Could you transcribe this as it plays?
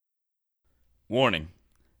Warning.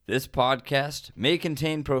 This podcast may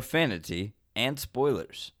contain profanity and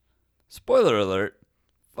spoilers. Spoiler alert.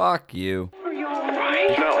 Fuck you. Are you all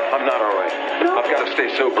right? No, I'm not all right. I've got to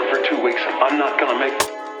stay sober for 2 weeks. I'm not going to make...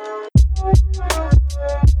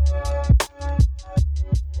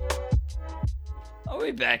 Are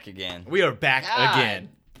we back again? We are back God, again.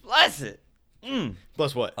 Bless it.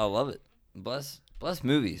 Bless what? I love it. Bless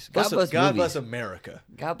movies. God movies. bless America.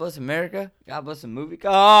 God bless America. God bless the movie.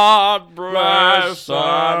 God bless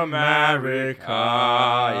America.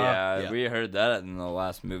 Yeah, we heard that in the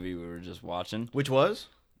last movie we were just watching. Which was?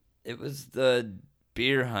 It was the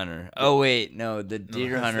Beer Hunter. Oh, wait. No, the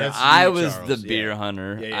Deer Hunter. that's I you, was Charles. the Yeah. Beer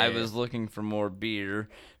Hunter. Yeah, I was looking for more beer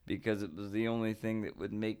because it was the only thing that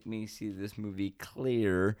would make me see this movie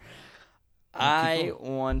clear. I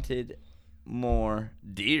wanted more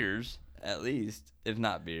deers, at least, if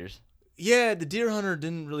not beers. Yeah, the Deer Hunter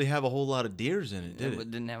didn't really have a whole lot of deers in it, did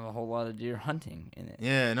it? Didn't have a whole lot of deer hunting in it.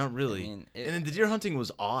 Yeah, not really. I mean, and then the deer hunting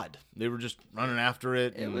was odd. They were just running after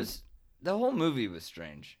it. It was, the whole movie was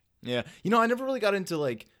strange. Yeah, I never really got into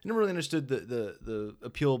I never really understood the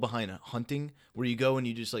appeal behind hunting, where you go and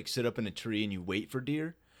you just sit up in a tree and you wait for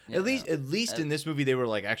deer. Yeah, at least in this movie they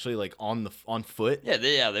were actually on foot. Yeah,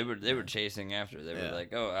 they were chasing after. They were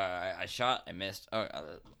like, oh, I shot, I missed. Oh,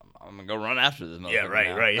 I'm gonna go run after this motherfucker. Yeah, right,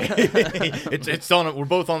 now. right. it's on. We're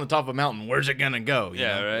both on the top of a mountain. Where's it gonna go? You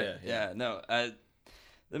Yeah, know? right. Yeah. No.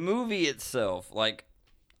 The movie itself,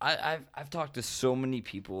 I've talked to so many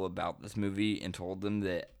people about this movie and told them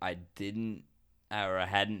that I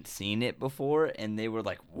hadn't seen it before, and they were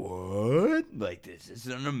like, "What? This is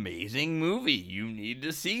an amazing movie. You need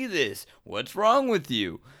to see this. What's wrong with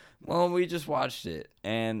you?" Well, we just watched it,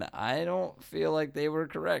 and I don't feel like they were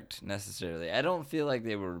correct necessarily. I don't feel like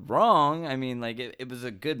they were wrong. I mean, it was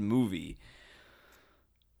a good movie,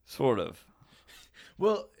 sort of.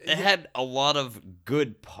 Well, It had a lot of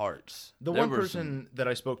good parts. the There one were person that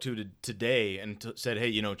I spoke to today and said,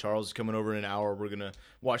 "Hey, Charles is coming over in an hour. We're gonna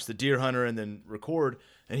watch the Deer Hunter and then record."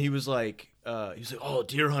 And he was like, "Oh,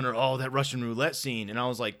 Deer Hunter, oh, that Russian roulette scene." And I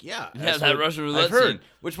was like, "Yeah, that's that what Russian roulette I've heard." scene.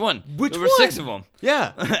 Which one? Which there were one? 6 of them.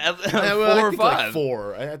 Yeah, Four I or think 5.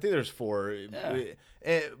 4. I think there's 4. Yeah.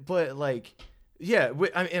 But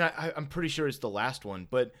yeah. I'm pretty sure it's the last one.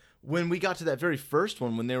 But when we got to that very first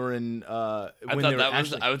one, when they were in, I thought that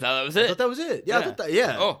was it. I thought that was it. Yeah, I thought that.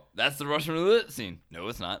 Yeah. Oh, that's the Russian roulette scene. No,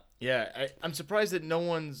 it's not. Yeah, I'm surprised that no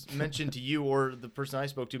one's mentioned to you or the person I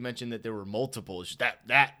spoke to mentioned that there were multiple. It's just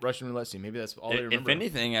that Russian roulette scene. Maybe that's all they remember. If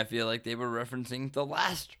anything, I feel like they were referencing the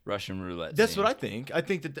last Russian roulette That's scene. what I think. I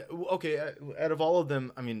think that, okay, out of all of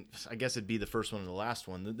them, I mean, I guess it'd be the first one and the last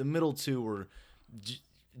one. The middle two were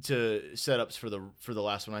to setups for the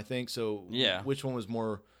last one, I think. So Yeah. Which one was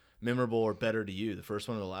more memorable or better to you, the first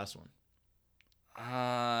one or the last one?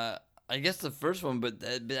 I guess the first one, but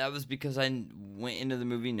that was because I went into the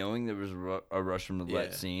movie knowing there was a Russian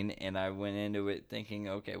roulette scene, and I went into it thinking,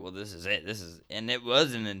 okay, well, this is it. And it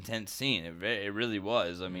was an intense scene. It really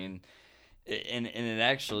was. I mean, and it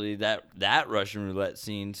actually, that Russian roulette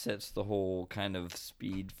scene sets the whole kind of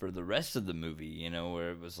speed for the rest of the movie,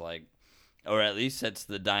 where it was or at least sets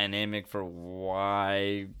the dynamic for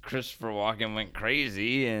why Christopher Walken went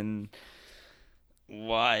crazy and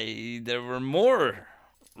why there were more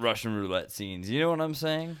Russian roulette scenes. You know what I'm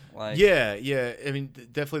saying? Yeah. I mean,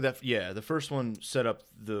 definitely that. Yeah, the first one set up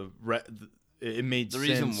it made the sense.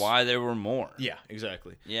 reason why there were more. Yeah,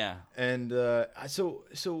 exactly. Yeah. And so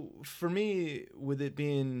for me, with it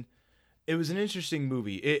being, it was an interesting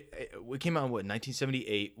movie. It came out in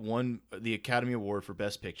 1978, won the Academy Award for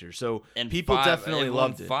Best Picture. So And people definitely it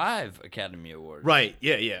loved won it. 5 Academy Awards. Right?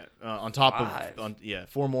 Yeah. On top 5. of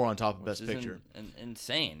 4 more on top of Best Which is Picture.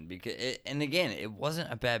 Insane because and again, it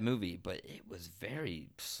wasn't a bad movie, but it was very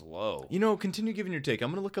slow. Continue giving your take.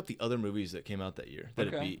 I'm gonna look up the other movies that came out that year that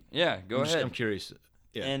it beat. Yeah, go ahead. I'm curious.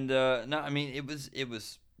 Yeah. And no, I mean it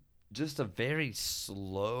was just a very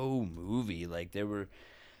slow movie.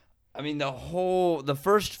 The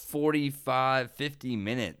first 45, 50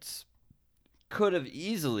 minutes could have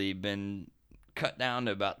easily been cut down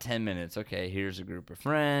to about 10 minutes. Okay, here's a group of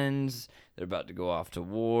friends. They're about to go off to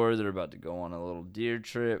war. They're about to go on a little deer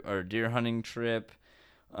hunting trip.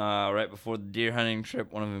 Right before the deer hunting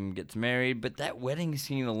trip, one of them gets married. But that wedding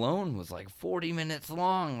scene alone was 40 minutes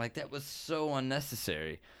long. That was so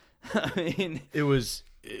unnecessary. I mean, it was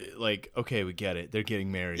okay, we get it. They're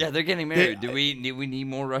getting married. Yeah, they're getting married. Do we need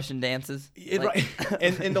more Russian dances? Right.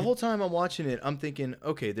 and the whole time I'm watching it, I'm thinking,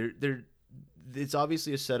 okay, they're it's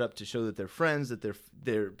obviously a setup to show that they're friends, that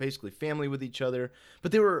they're basically family with each other.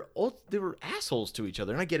 But they were assholes to each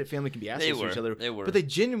other. And I get it, family can be assholes to each other. They were. But they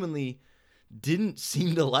genuinely didn't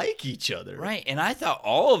seem to like each other. Right, and I thought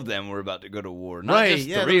all of them were about to go to war, not Right, just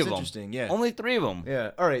yeah, three that of was them. interesting, yeah. Only 3 of them.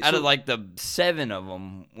 Yeah. All right. Out so, of like the 7 of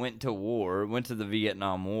them went to war, went to the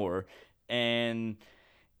Vietnam War, and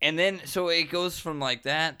then so it goes from like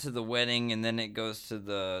that to the wedding, and then it goes to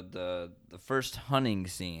the first hunting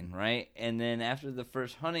scene, right? And then after the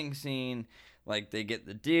first hunting scene, like they get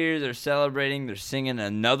the deer, they're celebrating, they're singing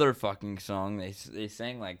another fucking song. They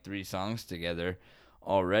sang like 3 songs together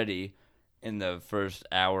already in the first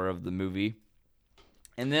hour of the movie.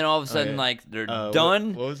 And then all of a sudden, like, they're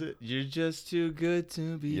done. What was it? You're just too good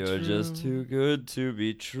to be true. You're just too good to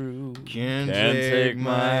be true. Can't take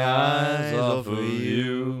my eyes off of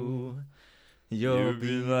you. You'll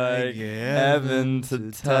be like heaven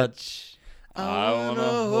to touch. I wanna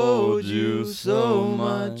hold you so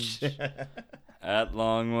much. At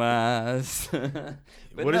long last.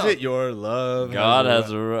 What is it? Your love. God has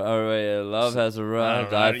love has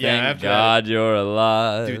arrived. I thank God you're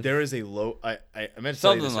alive. Dude, there is a I meant to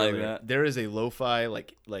Something say this like earlier. that. There is a lo-fi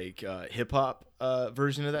like hip hop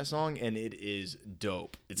version of that song, and it is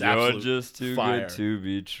dope. It's You're absolute just too fire. good to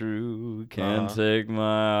be true. Can't take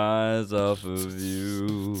my eyes off of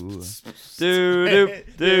you. Do do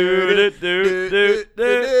do do do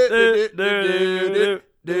do do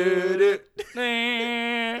do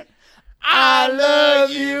do. I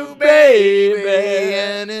love you, baby,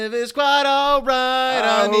 and if it's quite alright,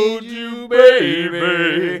 I need you,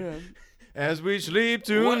 baby, as we sleep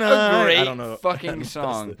tonight. What a great I don't know. fucking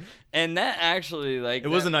song. And that actually, like, It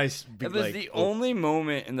was a nice. It was the only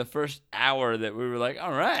moment in the first hour that we were like,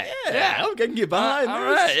 all right, Yeah, I can get behind all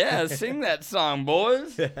this. right, yeah, sing that song,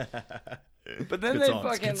 boys. But then Good they song, it's a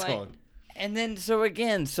fucking good like, song. and then so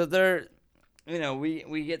they're,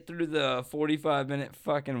 we get through the 45-minute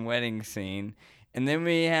fucking wedding scene, and then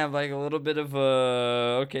we have like a little bit of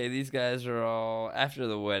okay, these guys are all after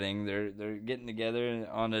the wedding, they're getting together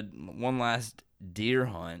on one last deer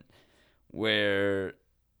hunt, where,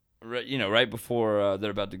 right before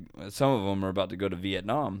they're about to, some of them are about to go to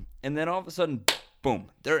Vietnam, and then all of a sudden,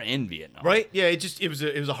 boom, they're in Vietnam. Right? Yeah, it was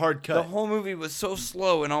a hard cut. The whole movie was so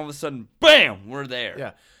slow, and all of a sudden, bam, we're there.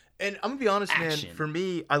 Yeah, and I'm gonna be honest, Action. man. For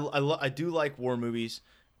me, I do like war movies.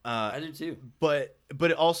 I do too. But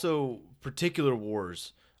it also particular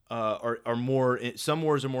wars are more. Some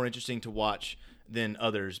wars are more interesting to watch than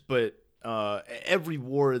others. But every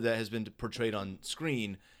war that has been portrayed on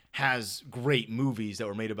screen has great movies that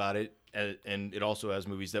were made about it, and it also has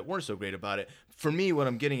movies that weren't so great about it. For me, what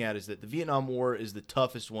I'm getting at is that the Vietnam War is the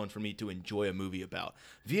toughest one for me to enjoy a movie about.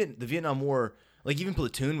 The Vietnam War. Like, even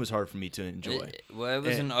Platoon was hard for me to enjoy. It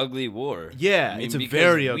was an ugly war. Yeah, it's a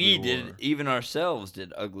very ugly war. Even ourselves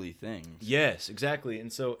did ugly things. Yes, exactly.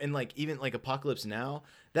 And so, and like even like Apocalypse Now,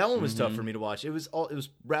 that one was tough for me to watch. It was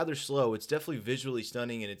rather slow. It's definitely visually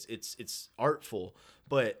stunning and it's artful,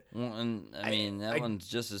 but Well, and I mean that one's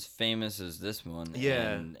just as famous as this one.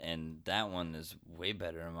 Yeah. and that one is way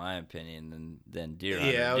better in my opinion than Deer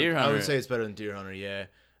Hunter. yeah, Deer I Hunter. would say it's better than Deer Hunter. Yeah.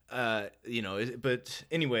 But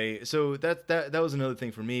anyway, so that was another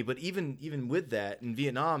thing for me. But even with that, in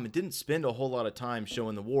Vietnam, it didn't spend a whole lot of time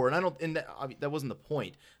showing the war, and that wasn't the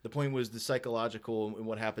point. The point was the psychological and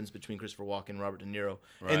what happens between Christopher Walken and Robert De Niro,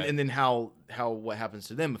 Right. and then how what happens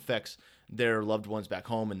to them affects their loved ones back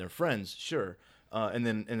home and their friends, sure. And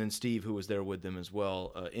then Steve, who was there with them as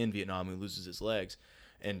well in Vietnam, who loses his legs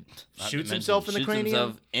and Not to shoots mention, himself in the shoots cranium.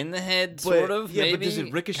 himself in the head, sort of. Yeah, maybe, but does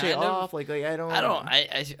it ricochet kind of. off? Like I don't.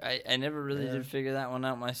 I never really did figure that one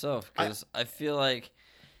out myself because I feel like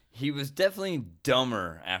he was definitely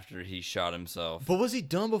dumber after he shot himself. But was he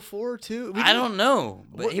dumb before too? I don't know,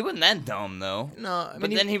 but What- he wasn't that dumb though. No, I mean,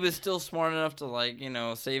 But then he was still smart enough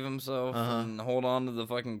to save himself Uh-huh. and hold on to the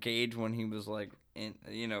fucking cage when he was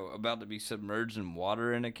about to be submerged in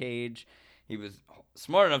water in a cage. He was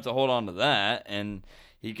smart enough to hold on to that, and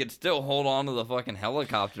he could still hold on to the fucking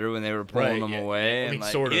helicopter when they were pulling Right, him yeah. away. I And mean,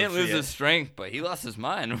 like, sort he didn't of, lose yeah. his strength, but he lost his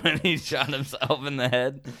mind when he shot himself in the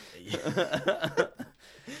head.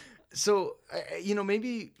 So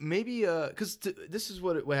maybe because this is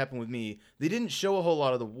what happened with me. They didn't show a whole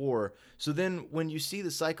lot of the war. So then when you see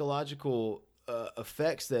the psychological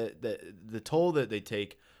effects that the toll that they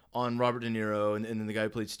take on Robert De Niro and then the guy who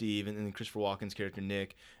played Steve and then Christopher Walken's character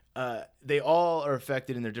Nick, they all are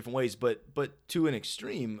affected in their different ways, but to an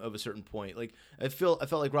extreme of a certain point. Like I felt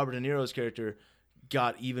like Robert De Niro's character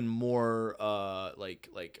got even more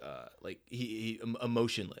he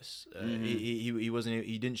emotionless. He wasn't.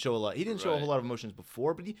 He didn't show a lot. He didn't show a whole lot of emotions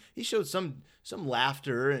before, but he showed some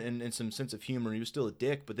laughter and some sense of humor. He was still a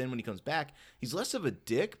dick, but then when he comes back, he's less of a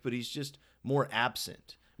dick, but he's just more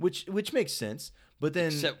absent, which makes sense. But then,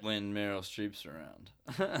 Except when Meryl Streep's around.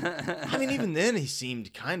 I mean, even then, he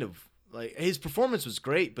seemed kind of like his performance was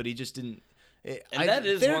great, but he just didn't. That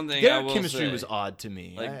is one thing their I will chemistry say. was odd to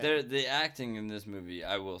me. Like the acting in this movie,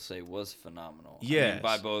 I will say, was phenomenal. I Yes. mean,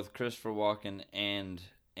 by both Christopher Walken and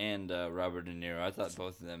Robert De Niro. I thought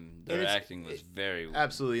both of them, their acting was very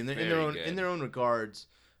absolutely in very their own regards,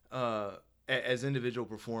 as individual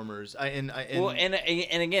performers. And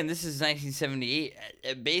again, this is 1978.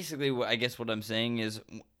 Basically, I guess what I'm saying is,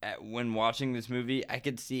 when watching this movie, I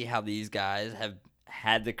could see how these guys have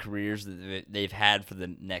had the careers that they've had for the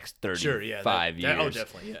next 35 years. Oh,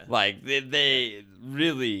 definitely, yeah. Like they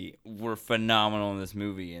really were phenomenal in this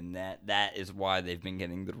movie, and that is why they've been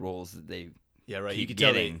getting the roles that they. Yeah, right. keep You could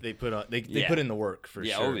tell getting. they put in the work for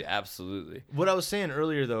Yeah, sure. oh, yeah, absolutely. What I was saying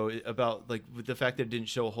earlier though about like with the fact that it didn't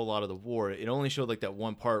show a whole lot of the war, it only showed like that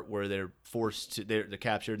one part where they're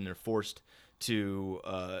captured and they're forced to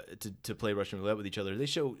play Russian roulette with each other.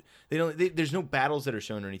 There's no battles that are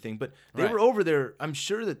shown or anything, but they Right. were over there. I'm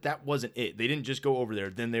sure that wasn't it. They didn't just go over there.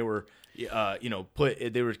 Then they were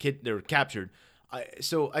they were captured.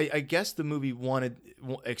 I guess the movie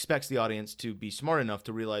expects the audience to be smart enough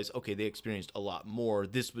to realize, okay, they experienced a lot more.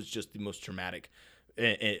 This was just the most traumatic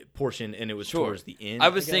portion, and it was towards the end. I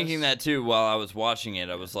was thinking that too while I was watching it.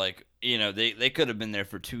 I was like, they could have been there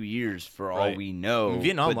for 2 years for all Right. we know. I mean,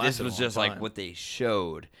 Vietnam but this lasted a was long just like time. what they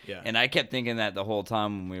showed. Yeah. And I kept thinking that the whole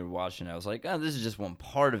time when we were watching it. I was like, oh, this is just one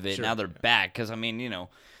part of it. Sure. Now they're back. Because, I mean,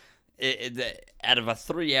 out of a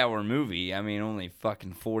 3-hour movie, I mean, only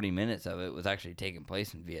fucking 40 minutes of it was actually taking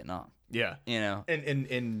place in Vietnam. Yeah.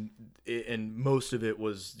 And most of it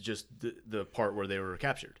was just the part where they were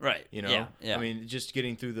captured. Right. Yeah. I mean, just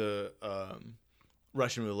getting through the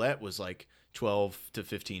Russian roulette was like 12 to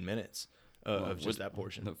 15 minutes of just that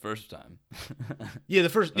portion. The first time. Yeah, the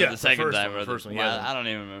first. Yeah, the second first time. one, Or the first one. well, Yeah, I don't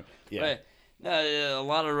even remember. Yeah. But, no, a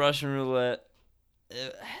lot of Russian roulette.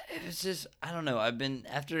 It was just, I don't know. I've been,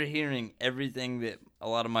 after hearing everything that a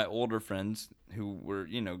lot of my older friends who were,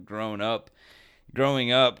 growing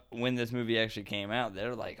up when this movie actually came out,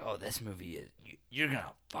 they're like, oh, this movie is, you're going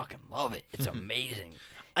to fucking love it. It's amazing.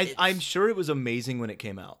 I'm sure it was amazing when it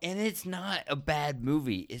came out. And it's not a bad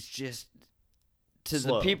movie. It's just, to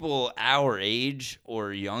Slow. the people our age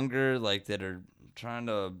or younger, like, that are trying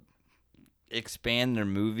to expand their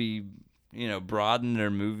movie, broaden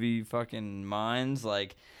their movie fucking minds,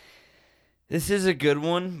 like, this is a good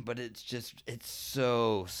one, but it's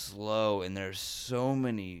so slow, and there's so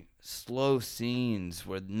many slow scenes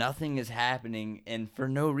where nothing is happening and for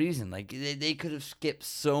no reason. Like, they could have skipped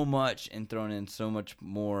so much and thrown in so much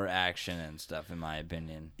more action and stuff, in my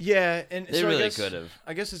opinion. Yeah, and They so really I guess, could have.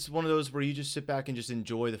 I guess it's one of those where you just sit back and just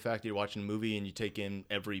enjoy the fact that you're watching a movie and you take in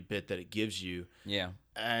every bit that it gives you. Yeah.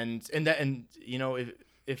 And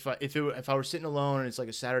if I were sitting alone and it's like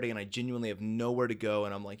a Saturday and I genuinely have nowhere to go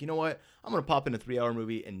and I'm like, you know what, I'm gonna pop in a 3-hour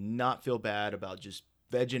movie and not feel bad about just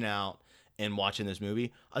vegging out and watching this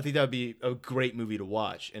movie, I think that would be a great movie to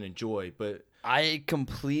watch and enjoy. But I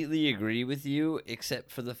completely agree with you,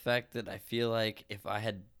 except for the fact that I feel like if I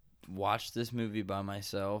had watched this movie by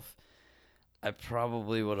myself, I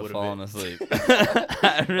probably would have fallen asleep.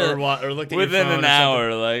 I really- or looked at within your phone an or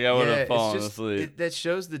hour, something. like I would Yeah, have it's fallen just- asleep. that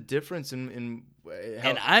shows the difference in how,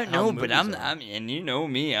 And I how know, but movies are. and you know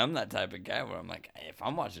me, I'm that type of guy where I'm like, if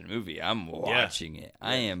I'm watching a movie, I'm watching it.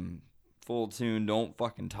 I am full tune. Don't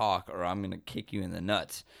fucking talk, or I'm gonna kick you in the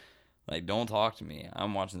nuts. Like, don't talk to me.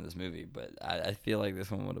 I'm watching this movie, but I feel like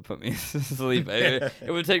this one would have put me to sleep.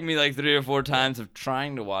 It would take me like 3 or 4 times of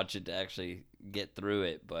trying to watch it to actually get through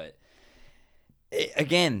it. But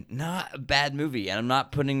again, not a bad movie, and I'm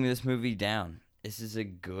not putting this movie down. This is a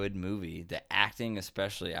good movie. The acting,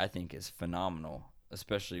 especially, I think, is phenomenal,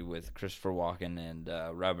 especially with Christopher Walken and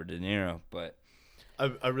Robert De Niro. But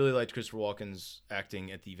I really liked Christopher Walken's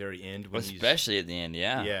acting at the very end, when especially at the end,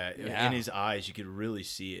 yeah, in his eyes, you could really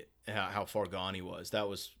see it, how far gone he was. That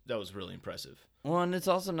was really impressive. Well, and it's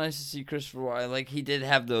also nice to see Christopher Walken. Like, he did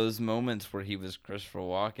have those moments where he was Christopher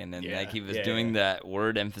Walken, and like he was doing that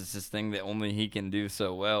word emphasis thing that only he can do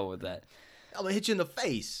so well with that. I'm gonna hit you in the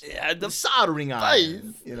face. Yeah, the soldering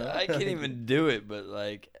iron. I can't even do it, but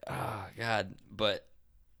like, oh god, but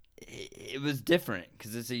it was different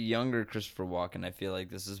because it's a younger Christopher Walken. I feel like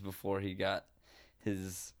this is before he got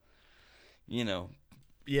his,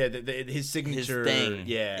 his signature his thing.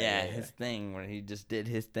 His thing where he just did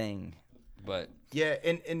his thing. But yeah,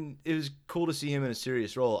 and it was cool to see him in a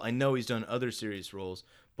serious role. I know he's done other serious roles,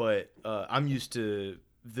 but I'm used to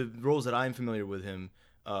the roles that I'm familiar with him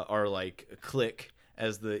are like Click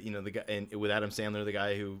as the the guy, and with Adam Sandler, the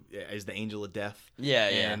guy who is the Angel of Death. Yeah,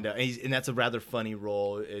 and that's a rather funny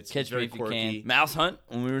role. It's Catch very Me If You quirky. Can. Mouse Hunt.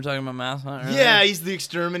 When we were talking about Mouse Hunt. Earlier. Yeah, he's the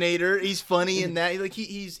exterminator. He's funny in that. Like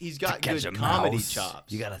he's got Catch good a comedy mouse,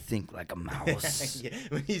 chops. you gotta think like a mouse. Yeah,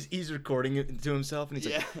 when he's recording it to himself, and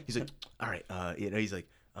he's like, all right, he's like,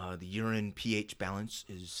 the urine pH balance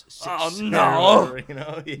is 6. Oh no!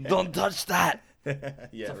 Yeah. Don't touch that. Yeah,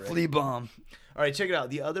 It's a right. flea bomb. All right, check it out.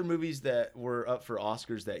 The other movies that were up for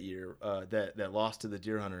Oscars that year, that lost to The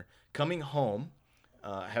Deer Hunter, Coming Home.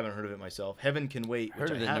 I haven't heard of it myself. Heaven Can Wait. Heard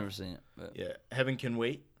which of I it, have. never seen it. But Yeah, Heaven Can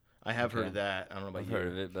Wait. I have heard Okay. of that. I don't know about I've you. heard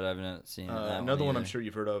of it, but I've not seen it. Another one I'm sure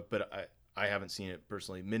you've heard of, but I haven't seen it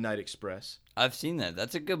personally. Midnight Express. I've seen that.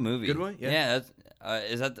 That's a good movie. Good one? Yeah. Yeah.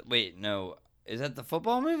 That's, is that wait? No. Is that the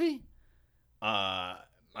football movie? I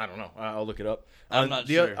don't know. I'll look it up. I'm not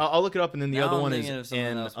sure. I'll look it up, and then the Now other I'm one is thinking of something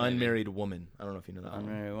An else, maybe. Unmarried Woman. I don't know if you know that one.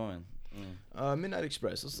 Unmarried Woman. Midnight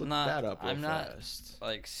Express. Let's look Not- that up real I'm not- fast.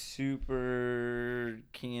 Like super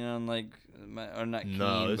keen on or not keen,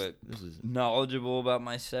 No, but this is knowledgeable about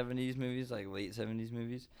my 70s movies, like late 70s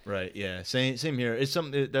movies. right. Yeah, same here. It's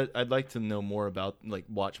something that I'd like to know more about. Like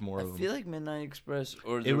watch more I of them. feel like Midnight Express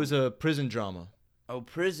or It was a prison drama a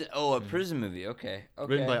prison movie. Okay.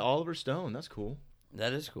 written by Oliver Stone. That's cool.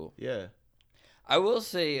 That is cool. Yeah. I will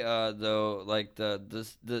say though, like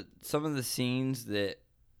the some of the scenes that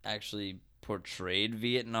actually portrayed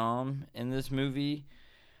Vietnam in this movie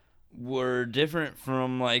were different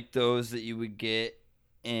from like those that you would get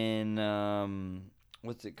in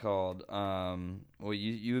what's it called? Well,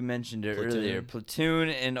 you mentioned it earlier, Platoon,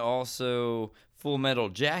 and also Full Metal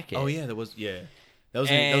Jacket. Oh yeah, that was That was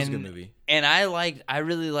a good movie. And I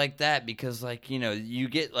really liked that because, like, you know, you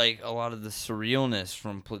get like a lot of the surrealness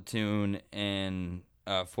from Platoon and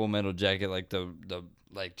Full Metal Jacket, like the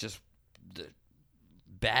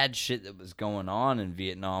bad shit that was going on in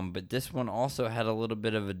Vietnam. But this one also had a little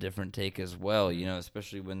bit of a different take as well, you know,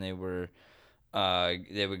 especially when they would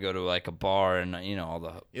go to like a bar and, you know, all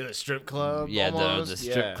the The strip club. the almost.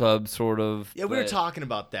 strip club sort of. Yeah, we were but talking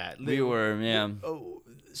about that. We were, yeah. Oh,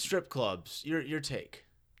 strip clubs. Your take.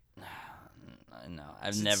 No,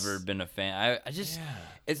 I've never been a fan. I just,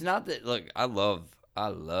 it's not that. Look, I love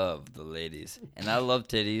the ladies, and I love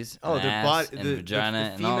titties, Oh, and their ass, body, and the vagina,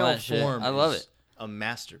 and female all that shit. form I love is it. A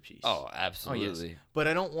masterpiece. Oh, absolutely. yes. But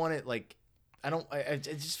I don't want it like. It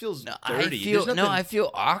just feels No, dirty. I feel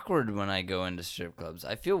awkward when I go into strip clubs.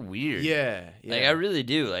 I feel weird. Yeah. Like, I really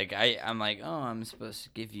do. Like, I'm like, oh, I'm supposed to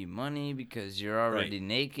give you money because you're already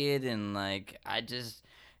naked, and like,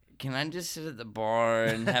 can I just sit at the bar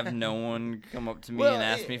and have no one come up to me and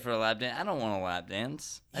ask me for a lap dance? I don't want a lap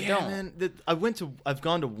dance. I don't. Man, I've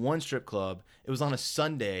gone to one strip club. It was on a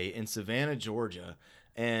Sunday in Savannah, Georgia,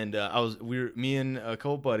 and me and a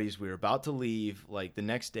couple buddies. We were about to leave like the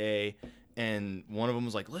next day, and one of them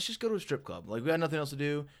was like, "Let's just go to a strip club. Like, we had nothing else to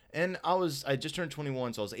do." And I just turned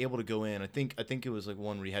 21, so I was able to go in. I think it was like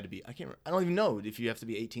one where you had to be. I don't even know if you have to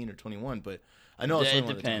be 18 or 21, but I know it's It 21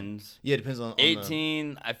 at the time. depends. Yeah, it depends on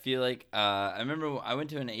 18. I feel like I remember I went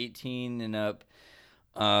to an 18 and up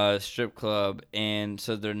strip club, and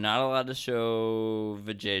so they're not allowed to show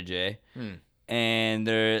vajayjay. And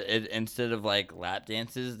instead of like lap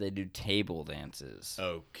dances, they do table dances.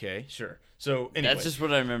 Okay, sure. So anyway, That's just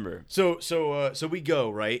what I remember. So we go,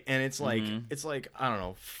 right, and it's like I don't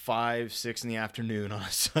know, 5, 6 in the afternoon on a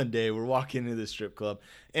Sunday. We're walking into the strip club,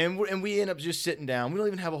 and we end up just sitting down. We don't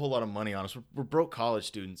even have a whole lot of money on us. We're broke college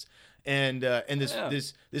students, and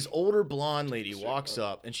this older blonde lady walks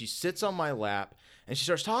up, and she sits on my lap, and she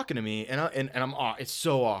starts talking to me, and I'm it's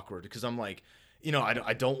so awkward because I'm like, you know,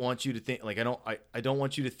 I don't want you to think like I don't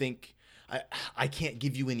want you to think. I can't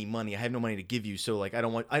give you any money. I have no money to give you. So like I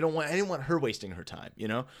didn't want her wasting her time, you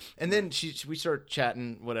know? And then we start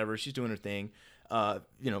chatting, whatever. She's doing her thing.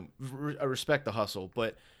 You know, I respect the hustle,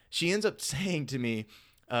 but she ends up saying to me,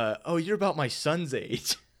 "Oh, you're about my son's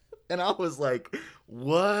age." And I was like,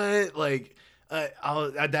 "What?" Like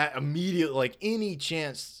that immediate, like any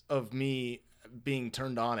chance of me being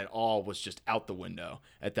turned on at all was just out the window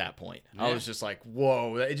at that point. Yeah. I was just like,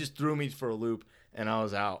 "Whoa." It just threw me for a loop. And I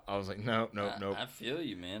was out. I was like, nope. I feel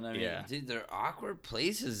you, man. I mean, Yeah. dude, they're awkward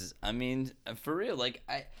places. I mean, for real. Like,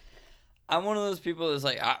 I'm one of those people that's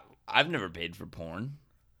like, I've never paid for porn.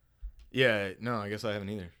 Yeah, no, I guess I haven't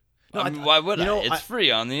either. No, I mean, why would I? know, It's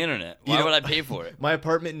free on the internet. Why would I pay for it? My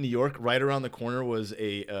apartment in New York, right around the corner, was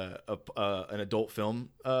an adult film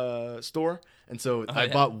store, and so I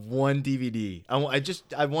bought one DVD. I wanted to.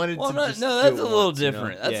 No, just that's do a it little once,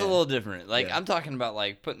 different. You know? That's a little different. Like, Yeah. I'm talking about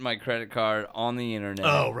like putting my credit card on the internet.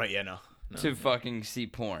 Oh right, yeah, no. to fucking see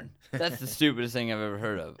porn. That's the stupidest thing I've ever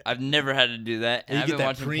heard of. I've never had to do that. And You I've get been that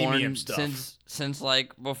watching premium porn stuff. since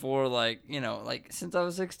like before, like, you know, like since I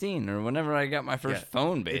was 16 or whenever I got my first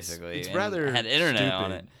phone, basically. It's and rather had internet stupid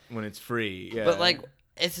on it. when it's free. Yeah. But like,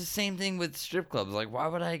 it's the same thing with strip clubs. Like, why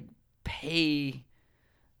would I pay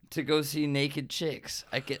to go see naked chicks?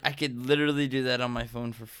 I could literally do that on my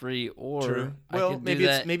phone for free, or True. I Well, could maybe do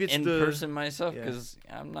it's- that maybe it's in the- person myself yeah. because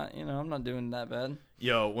I'm not doing that bad.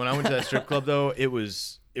 Yo, when I went to that strip club though, it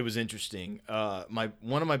was interesting.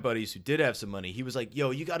 One of my buddies who did have some money, he was like, "Yo,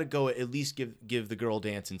 you got to go at least give the girl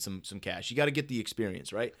dancing some cash. You got to get the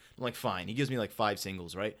experience, right?" I'm like, "Fine." He gives me like 5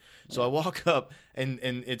 singles, right? So I walk up and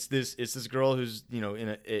it's this girl who's, you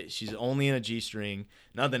know, she's only in a G-string,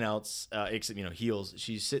 nothing else except, you know, heels.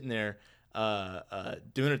 She's sitting there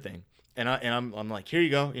doing her thing. And I'm like, here you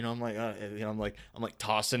go, you know. I'm like, I'm like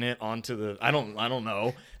tossing it onto the. I don't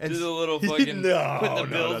know. And Do the little fucking put the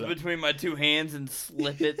bills no. between my two hands and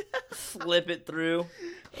slip it through.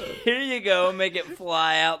 Here you go, make it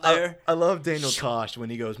fly out there. I love Daniel Kosh when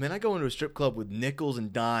he goes, man, I go into a strip club with nickels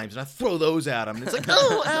and dimes, and I throw those at him. And it's like,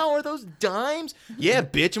 oh, ow, are those dimes? Yeah,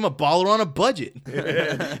 bitch, I'm a baller on a budget.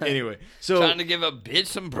 Anyway, so Trying to give a bitch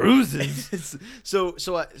some bruises.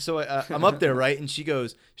 I'm up there, right? And she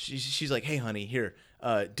goes, she's like, hey, honey, here,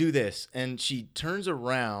 do this. And she turns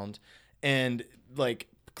around and like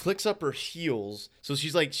clicks up her heels. So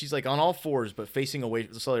she's like on all fours, but facing away,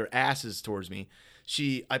 so her ass is towards me.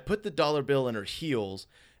 I put the dollar bill in her heels,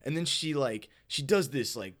 and then she does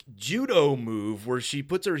this like judo move where she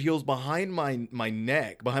puts her heels behind my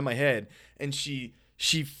neck, behind my head, and she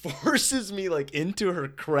forces me like into her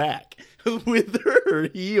crack with her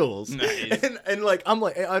heels. Nice. And like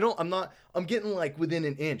I'm getting like within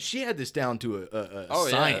an inch. She had this down to a Oh,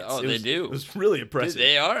 yeah. science. Oh, It they was- do. It was really impressive. Dude,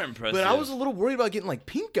 they are impressive. But I was a little worried about getting like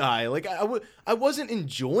pink eye. Like I wasn't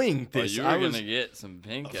enjoying Oh, this. you were I was gonna get some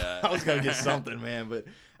pink eye. I was gonna get something, man. But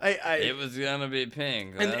It was gonna be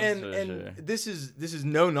pink. and That's for sure. this is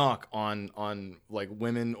no knock on like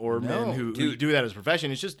women or No, men who dude. do that as a profession.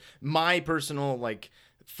 It's just my personal like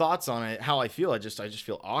thoughts on it, how I feel. I just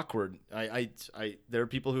feel awkward. There are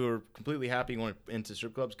people who are completely happy going into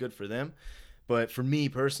strip clubs. Good for them. But for me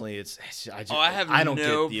personally, I don't no get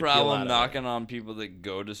the appeal problem out of it. knocking on people that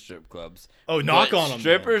go to strip clubs. Oh, knock But on 'em,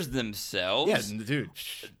 strippers themselves. Yeah, dude.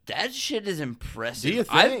 That shit is impressive. Do you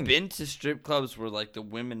I've think? been to strip clubs where like the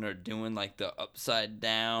women are doing like the upside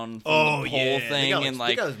down from Oh the pole yeah, thing and they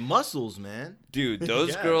like got muscles, man. dude,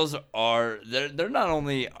 those Yeah. girls are they're not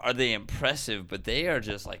only are they impressive, but they are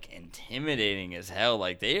just like intimidating as hell.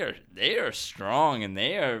 Like they are strong and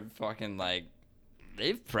they are fucking like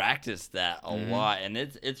they've practiced that a lot and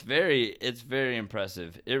it's very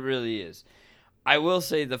impressive. It really is. I will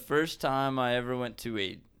say the first time I ever went to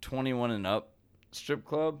a 21 and up strip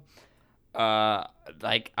club,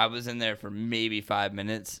 like I was in there for maybe 5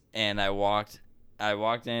 minutes and I walked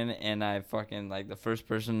in and I fucking like the first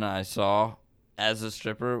person I saw as a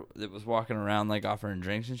stripper that was walking around like offering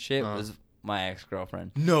drinks and shit was my ex-girlfriend.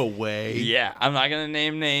 No way. Yeah, I'm not gonna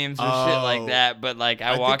name names or shit Oh. like that, but like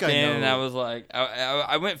I I walked think I in and I know. was like,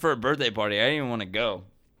 I went for a birthday party. I didn't even want to go,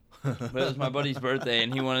 but it was my buddy's birthday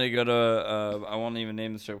and he wanted to go to. I won't even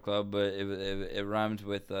name the strip club, but it rhymes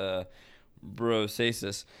with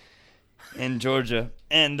Brosasis in Georgia,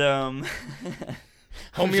 and I'm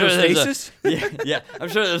sure there's Homeostasis? yeah, I'm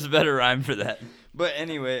sure there's a better rhyme for that. But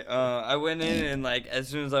anyway, I went in and like as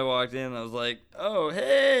soon as I walked in, I was like, "Oh,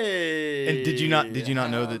 hey!" And did you not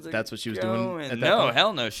know that how's it that's what she was doing going? at that No, point?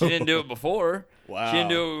 hell no. She didn't do it before. Wow. She didn't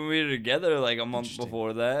do it when we were together like a month Interesting.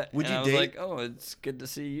 before that. Would and you I was date- like, "Oh, it's good to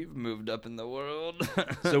see you've moved up in the world."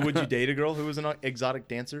 So would you date a girl who was an exotic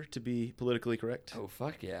dancer, to be politically correct? Oh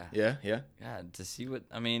fuck yeah! Yeah, yeah. God, to see what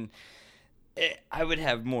I mean, I would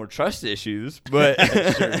have more trust issues, but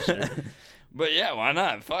Sure. But yeah, why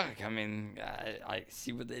not? Fuck, I mean, I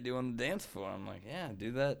see what they do on the dance floor. I'm like, yeah,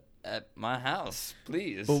 do that at my house,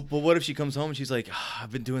 please. But what if she comes home and she's like,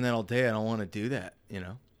 I've been doing that all day. I don't want to do that, you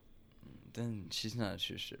know? Then she's not a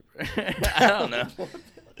true stripper. I don't know.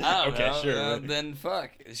 I don't Okay, know. sure, right. Then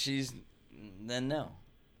fuck. Then no.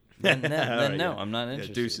 Then Alright, no. yeah. I'm not Yeah,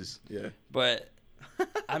 interested. deuces. Yeah. But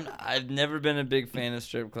I've never been a big fan of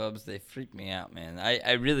strip clubs. They freak me out, man.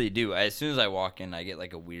 I really do. As soon as I walk in, I get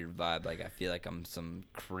like a weird vibe. Like I feel like I'm some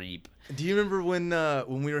creep. Do you remember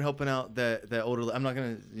when we were helping out that older? I'm not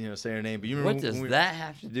gonna say her name, but you remember What does when we, that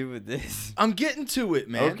have to do with this? I'm getting to it,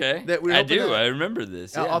 man. Okay. That we were I helping do. out- I remember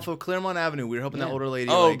this. Yeah. off of Claremont Avenue. We were helping that Yeah. older lady.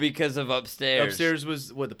 Oh, like, because of upstairs. upstairs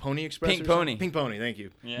was what, the Pony Express? Pink or something? Pony. Pink Pony. Thank you.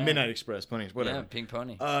 Yeah. Midnight Express. Pony. Whatever. Yeah, Pink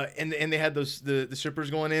Pony. And they had those the strippers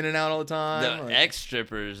going in and out all the time. The like- ex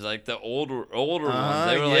strippers, like the older ones.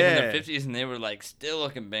 They were like in yeah. their 50s, and they were like still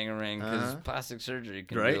looking bangarang because plastic surgery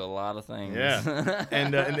can do a lot of things. Yeah,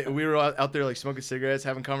 and we were out there like smoking cigarettes,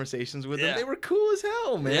 having conversations with them. They were cool as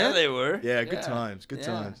hell, man. Yeah, they were. Yeah, good times, good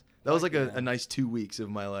times. That was like a nice 2 weeks of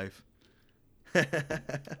my life.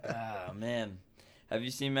 Oh man, have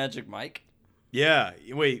you seen Magic Mike? Yeah.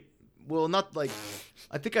 Wait. Well, not like.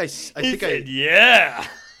 I think I. Yeah.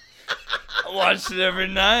 I watched it every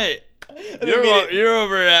night. You're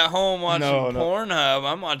over at home watching Pornhub.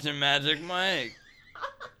 I'm watching Magic Mike.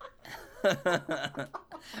 I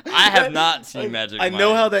have not seen Magic Mike. I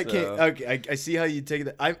know how that came. Okay, I see how you take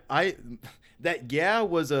that. That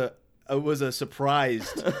was a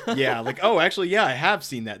surprised. Yeah, like actually I have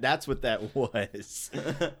seen that. That's what that was.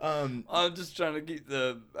 I'm just trying to keep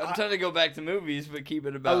I'm trying to go back to movies, but keep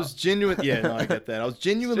it about. I was genuine. Yeah, no, I get that. I was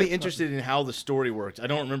genuinely interested in how the story worked. I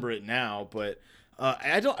don't remember it now, but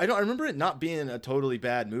I remember it not being a totally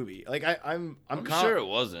bad movie. Like I'm sure it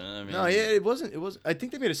wasn't. I mean, no, yeah, it wasn't. It was. I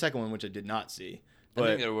think they made a second one, which I did not see. But I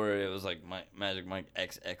think there were. It was like Magic Mike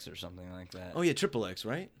XX or something like that. Oh yeah, Triple X,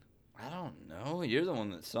 right? I don't know. You're the one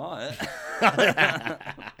that saw it.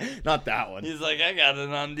 Not that one. He's like, I got it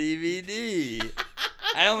on DVD.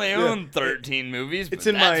 I only own 13 movies, but it's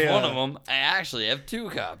in that's my, one of them. I actually have 2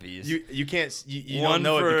 copies. You can't you don't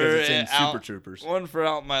know it because it's in Super Troopers. One for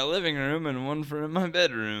out my living room and one for in my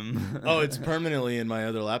bedroom. Oh, it's permanently in my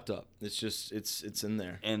other laptop. It's just it's in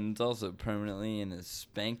there. And it's also permanently in his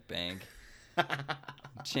spank bank.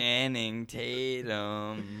 Channing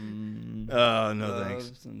Tatum. Oh, no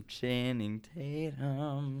thanks. Some Channing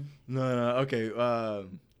Tatum. No, okay.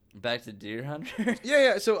 Back to Deer Hunter.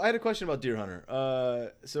 Yeah. So I had a question about Deer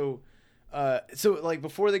Hunter. So like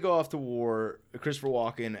before they go off to war, Christopher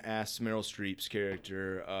Walken asks Meryl Streep's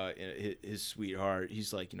character, his sweetheart.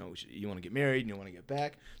 He's like, you want to get married and you want to get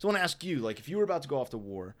back. So I want to ask you, like, if you were about to go off to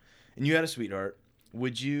war and you had a sweetheart,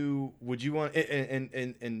 would you want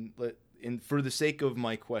and for the sake of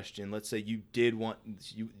my question, let's say you did want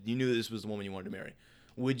you knew this was the woman you wanted to marry.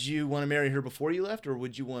 Would you want to marry her before you left, or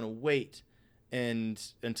would you want to wait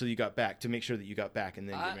until you got back to make sure that you got back and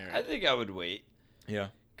then get married? I think I would wait. Yeah.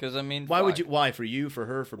 Because I mean, why would you? Why for you? For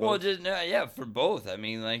her? For both? Well, for both. I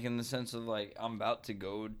mean, like in the sense of like I'm about to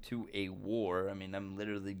go to a war. I mean, I'm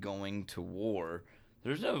literally going to war.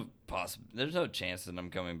 There's no chance that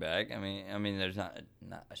I'm coming back. I mean, there's not.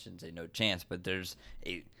 I shouldn't say no chance, but there's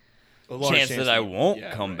a chance that I won't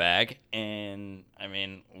come back. And I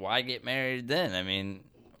mean, why get married then? I mean,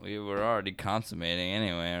 we were already consummating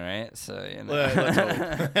anyway, right? So let's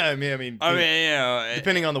hope. I mean,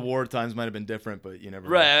 depending on the war, times might have been different, but you never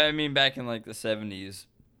know. Right. I mean, back in like the 70s,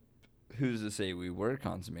 who's to say we were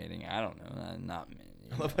consummating? I don't know. Not me.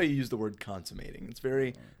 I love how you use the word consummating. It's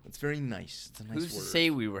very nice. It's a nice word. Who's to say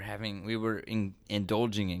we were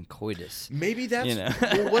indulging in coitus? Maybe that's.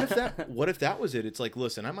 Well, what if that was it? It's like,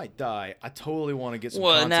 listen, I might die. I totally want to get some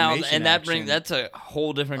consummation action. That's a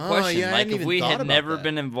whole different question. Yeah, like if we had never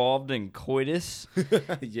been involved in coitus.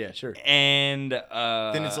 Yeah, sure. And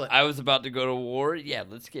then it's like, I was about to go to war. Yeah,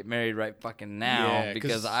 let's get married right fucking now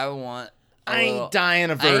because I want. I ain't dying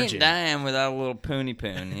a virgin. I ain't dying without a little poony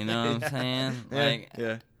poon. You know what I'm saying?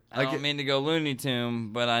 Yeah. I don't mean to go Looney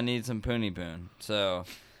Tune, but I need some poony poon. So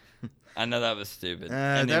I know that was stupid.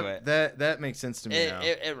 Anyway, that makes sense to me now.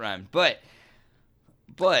 It rhymed, but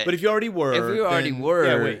if you already were, I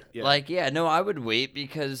would wait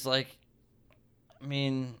because like, I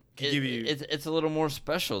mean, it's a little more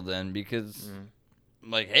special then because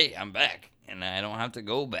like, hey, I'm back and I don't have to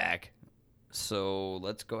go back. So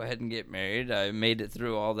let's go ahead and get married. I made it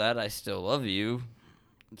through all that. I still love you.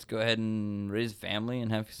 Let's go ahead and raise a family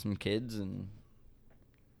and have some kids and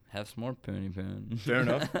have some more poony poon. Fair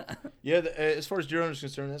enough. Yeah, as far as Deer Hunter is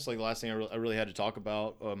concerned, that's like the last thing I really had to talk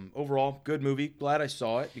about. Overall, good movie. Glad I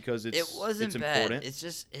saw it because it's bad. Important. It's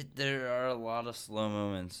just there are a lot of slow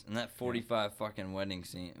moments and that 45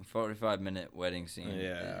 minute wedding scene.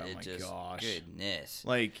 Yeah, gosh. Goodness.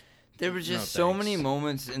 Like. There were just so many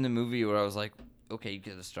moments in the movie where I was like, okay, you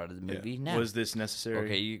could have started the movie now. Was this necessary?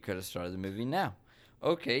 Okay, you could have started the movie now.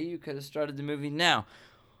 Okay, you could have started the movie now.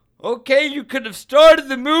 Okay, you could have started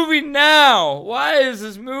the movie now. Why is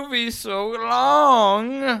this movie so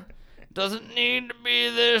long? Doesn't need to be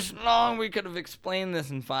this long. We could have explained this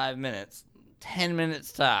in 5 minutes. 10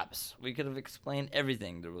 minutes tops. We could have explained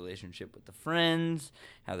everything. The relationship with the friends,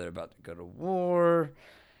 how they're about to go to war,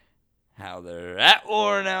 how they're at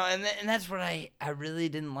war now, and that's what I really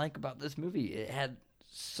didn't like about this movie. It had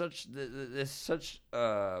such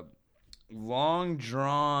long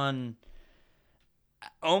drawn,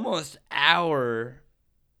 almost hour,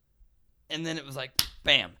 and then it was like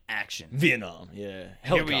bam, action. Vietnam, yeah.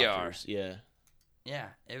 Here we are. Helicopters, yeah. Yeah,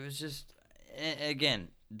 it was just, again,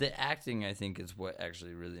 the acting, I think, is what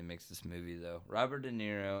actually really makes this movie, though. Robert De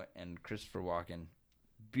Niro and Christopher Walken,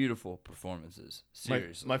 beautiful performances.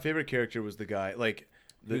 Seriously. My favorite character was the guy, like...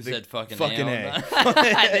 Who said fucking A?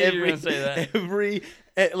 I knew you were going to say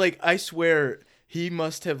that. I swear, he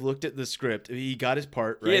must have looked at the script. He got his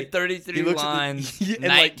part, right? He had 33 lines, and 19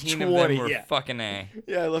 like 20, of them were yeah. fucking A.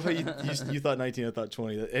 Yeah, I love how you thought 19, I thought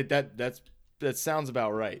 20. That sounds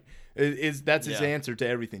about right. That's his answer to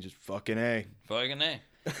everything, just fucking A. Fucking A.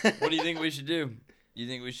 What do you think we should do? You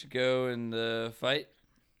think we should go and fight?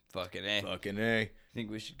 Fucking A. Fucking A. Think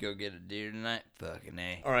we should go get a deer tonight? Fucking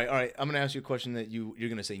A. All right. I'm gonna ask you a question that you're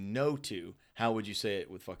gonna say no to. How would you say it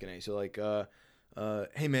with fucking A? So like,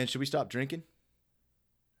 hey man, should we stop drinking?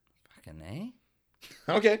 Fucking A.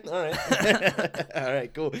 Okay. All right. All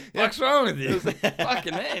right. Cool. Yeah. What's wrong with you?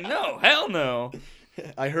 Fucking A. No. Hell no.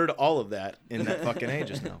 I heard all of that in that fucking A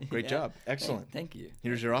just now. Great Yeah. job. Excellent. Hey, thank you.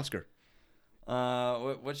 Here's your Oscar.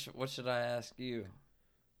 What should I ask you?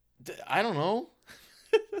 I don't know.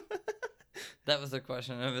 That was a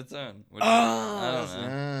question of its own. I don't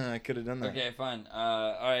know. I could have done that. Okay, fine.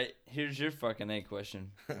 All right. Here's your fucking A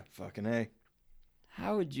question. Fucking A.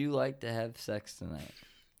 How would you like to have sex tonight?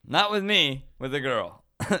 Not with me, with a girl.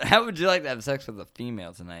 How would you like to have sex with a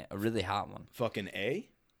female tonight? A really hot one. Fucking A?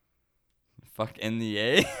 Fuck in the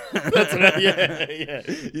A? That's what yeah.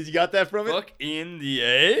 You got that from it? Fuck in the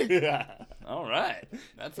A? Yeah. All right.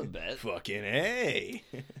 That's a bet. Fucking A.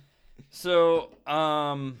 So,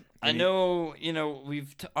 I know,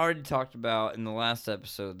 we've already talked about in the last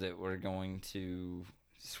episode that we're going to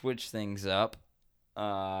switch things up.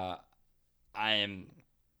 I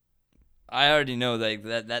already know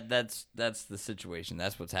that's the situation.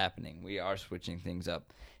 That's what's happening. We are switching things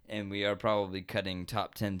up, and we are probably cutting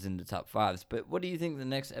top 10s into top 5s. But what do you think the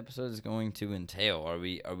next episode is going to entail? Are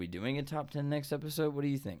we doing a top 10 next episode? What do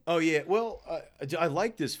you think? Oh yeah. Well, I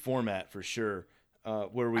like this format for sure.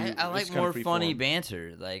 Where we I like more funny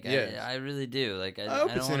banter. Like I really do. Like I hope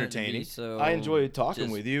don't it's want it to be entertaining. so I enjoy talking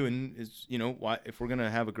just- with you, and it's why if we're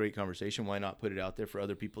gonna have a great conversation, why not put it out there for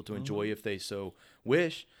other people to enjoy if they so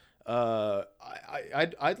wish.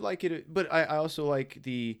 I'd like it, but I also like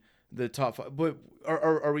the top 5. But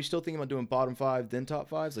are we still thinking about doing bottom 5 then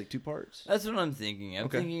top 5s, like 2 parts? That's what I'm thinking. I'm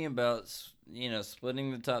Okay. thinking about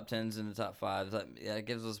splitting the top 10s into top 5s. That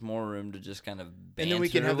gives us more room to just kind of banter. And then we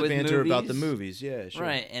can have the with banter about the movies. movies. Yeah, sure.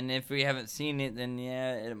 Right, and if we haven't seen it, then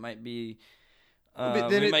it might be. But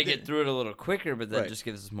then we it- might get through it a little quicker, but that Right. just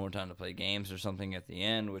gives us more time to play games or something at the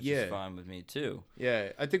end, which Yeah. is fine with me too.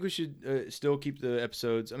 Yeah, I think we should still keep the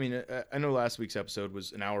episodes. I mean, I know last week's episode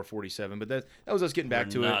was an hour 47, but that was us getting back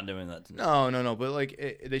We're to not it. doing that tonight. No. But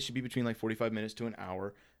like they should be between like 45 minutes to an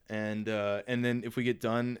hour, and then if we get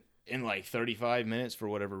done in like 35 minutes for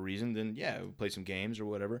whatever reason, then we'll play some games or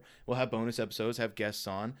whatever. We'll have bonus episodes, have guests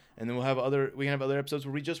on, and then we can have other episodes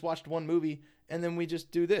where we just watched one movie and then we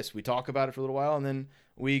just do this. We talk about it for a little while and then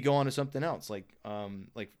we go on to something else, like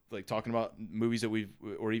talking about movies that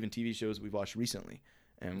or even TV shows we've watched recently.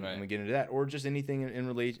 And Right. we get into that, or just anything in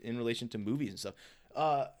relation to movies and stuff.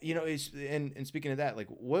 And speaking of that, like,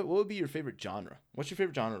 what would be your favorite genre? What's your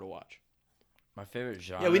favorite genre to watch? My favorite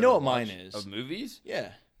genre. Yeah, we know to what mine watch is. Of movies?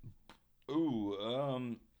 Yeah. Ooh,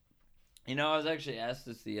 I was actually asked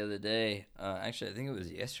this the other day. Actually, I think it was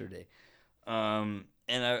yesterday. And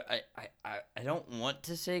I don't want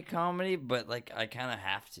to say comedy, but like I kind of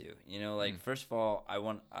have to. First of all,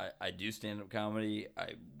 I do stand up comedy.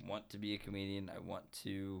 I want to be a comedian. I want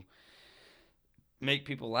to make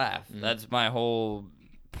people laugh. That's my whole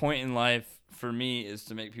point in life for me, is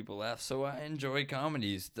to make people laugh. So I enjoy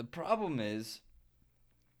comedies. The problem is,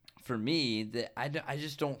 for me, that I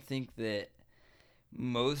just don't think that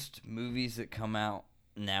most movies that come out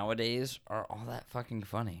nowadays are all that fucking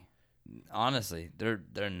funny. Honestly, they're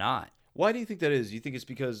not. Why do you think that is? You think it's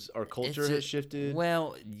because our culture has shifted?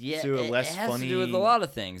 Well, yeah, to a less it has funny, to do with a lot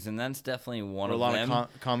of things, and that's definitely one or a of lot them.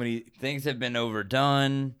 of comedy. Things have been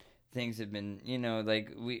overdone. Things have been,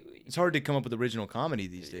 It's hard to come up with original comedy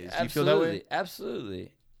these days. Do you feel absolutely, that way?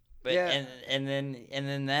 Absolutely. But Yeah. and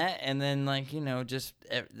then that, and then just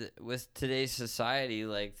with today's society,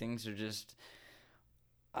 like things are just.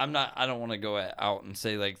 I don't want to go out and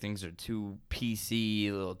say like things are too PC,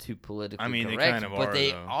 a little too politically I mean, they correct, kind of but are,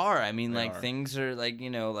 they though. are. I mean, They like are. things are like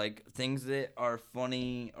like things that are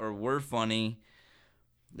funny or were funny.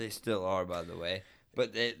 They still are, by the way,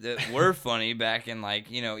 but that were funny back in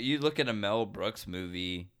you look at a Mel Brooks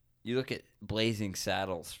movie, you look at Blazing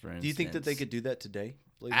Saddles, for instance. Do you think that they could do that today?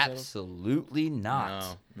 Blazing Saddles? Absolutely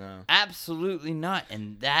not. No. Absolutely not.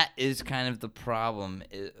 And that is kind of the problem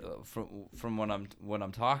from what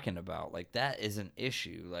I'm talking about. Like, that is an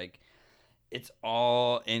issue. Like, it's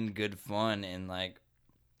all in good fun, and like,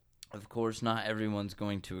 of course, not everyone's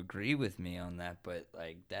going to agree with me on that, but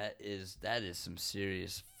like, that is some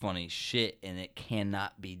serious funny shit, and it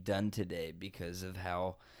cannot be done today because of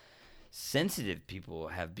how sensitive people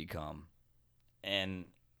have become. And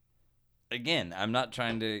again, I'm not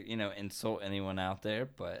trying to, insult anyone out there,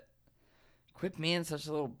 but quit being such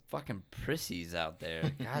little fucking prissies out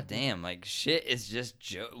there. God damn, like, shit is just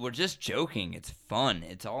we're just joking. It's fun.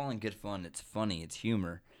 It's all in good fun. It's funny. It's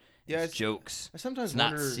humor. Yeah, it's jokes. I sometimes it's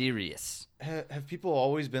wonder, not serious. Have people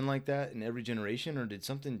always been like that in every generation, or did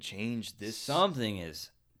something change this? Something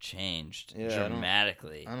has changed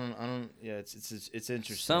dramatically. I don't. Yeah, it's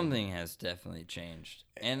interesting. Something has definitely changed.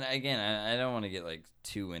 And again, I don't want to get like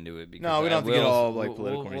too into it because no, we don't have to get all like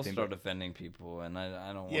political or anything. We'll start offending people, and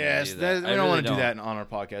I don't want yes, to do that. we don't want to do that on our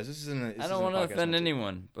podcast. This isn't. I don't want to offend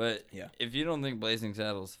anyone, but yeah. If you don't think Blazing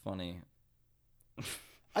Saddles funny.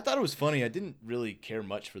 I thought it was funny. I didn't really care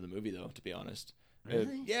much for the movie, though, to be honest.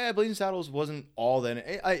 Really? Yeah, Blazing Saddles wasn't all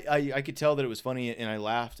that. I could tell that it was funny, and I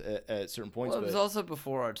laughed at certain points. Well, it was also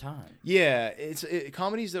before our time. Yeah,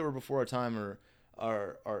 comedies that were before our time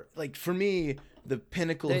are like, for me, the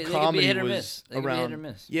pinnacle of comedy was around. Hit or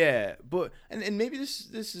miss. Yeah, but and maybe this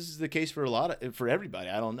is the case for for everybody.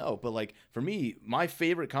 I don't know, but like for me, my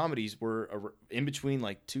favorite comedies were in between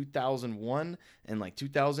like 2001 and like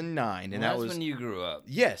 2009, and that's that was when you grew up.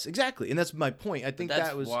 Yes, exactly, and that's my point. I think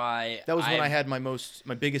that was when I had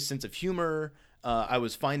my biggest sense of humor. I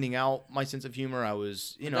was finding out my sense of humor. I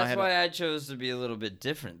was, That's why I chose to be a little bit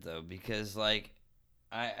different, though, because like.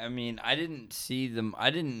 I mean, I didn't see them. I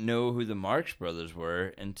didn't know who the Marx Brothers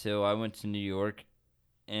were until I went to New York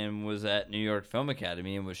and was at New York Film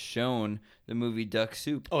Academy and was shown the movie Duck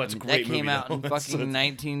Soup. Oh, it's a great movie. That came out in fucking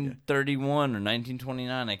 1931 or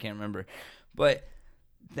 1929. I can't remember. But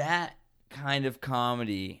that kind of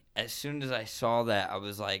comedy, as soon as I saw that, I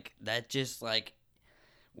was like, that just like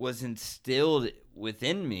was instilled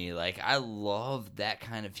within me. Like, I love that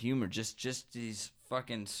kind of humor. Just these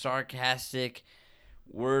fucking sarcastic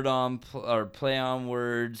play on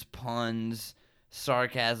words, puns,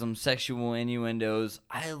 sarcasm, sexual innuendos.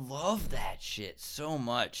 I love that shit so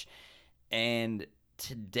much. And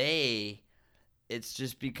today, it's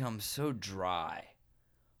just become so dry.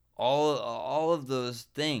 All of those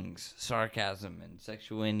things, sarcasm and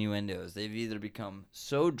sexual innuendos, they've either become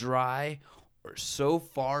so dry or so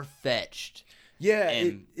far-fetched. Yeah,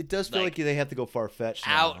 it does feel like they have to go far-fetched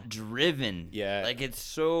now. Outdriven. Yeah. Like, it's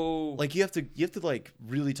so... Like, you have to like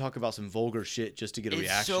really talk about some vulgar shit just to get a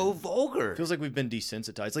reaction. It's so vulgar. It feels like we've been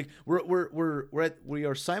desensitized. Like, we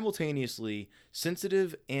are simultaneously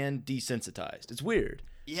sensitive and desensitized. It's weird.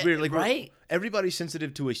 Yeah, it's weird. Like, right? Everybody's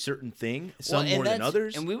sensitive to a certain thing, some more than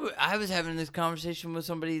others. And I was having this conversation with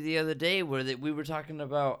somebody the other day where we were talking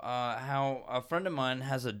about how a friend of mine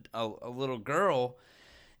has a little girl.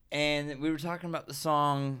 And we were talking about the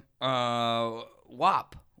song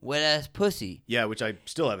WAP, Wet Ass Pussy. Yeah, which I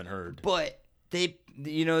still haven't heard. But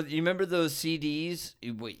you remember those CDs?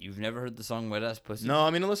 Wait, you've never heard the song Wet Ass Pussy? No, I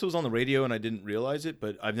mean, unless it was on the radio and I didn't realize it,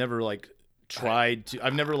 but I've never like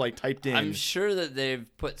I've never like typed in. I'm sure that they've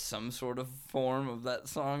put some sort of form of that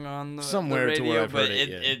song on the somewhere the radio, to where I've but heard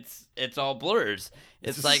it. it's all blurs.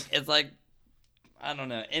 It's like I don't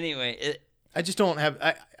know. Anyway, I just don't have.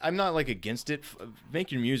 I'm not like against it.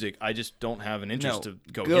 Make your music. I just don't have an interest to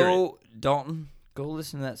go hear it. Dalton. Go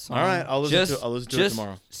listen to that song. All right, I'll listen to it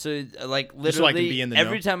tomorrow. So like literally, so I can be in the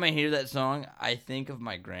every know. time I hear that song, I think of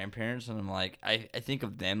my grandparents, and I'm like, I think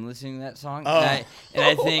of them listening to that song, oh. and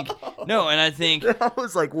I think I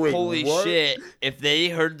was like, wait, holy what? shit! If they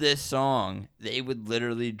heard this song, they would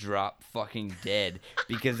literally drop fucking dead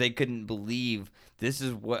because they couldn't believe this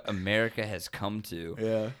is what America has come to.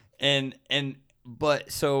 Yeah.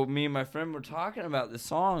 But so me and my friend were talking about the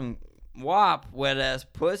song WAP, Wet Ass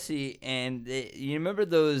Pussy, and you remember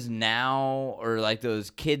those Now or like those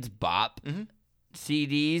Kids Bop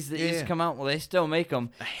CDs that used to come out? Well, they still make them.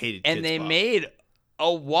 I hated and Kids they Bop. made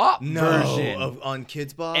a WAP version on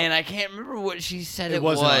Kids Bop. And I can't remember what she said it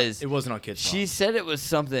wasn't was. It wasn't on Kids Bop. She said it was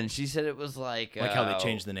something. She said it was like how they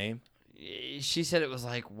changed the name. She said it was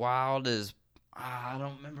like wild as. I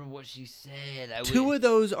don't remember what she said. Two of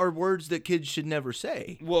those are words that kids should never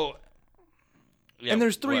say. Well, yeah, and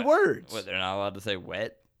there's three words. What, they're not allowed to say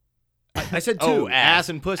wet? I said two. Oh, ass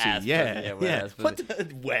and pussy. Ass, yeah. pussy. Yeah, wet ass pussy.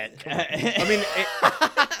 What wet? I mean,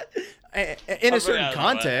 In I a certain forgot about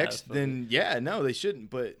context, that. then yeah, no, they shouldn't.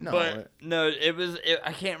 But no, But no,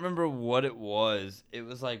 I can't remember what it was. It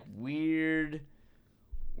was like weird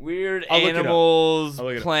I'll look it up. animals I'll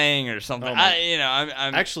look it up. actually or something. Oh my-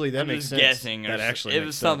 I'm Actually, that I'm makes just sense. guessing. That actually it makes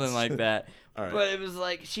was something sense. like that. All right. But it was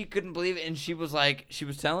like she couldn't believe it, and she was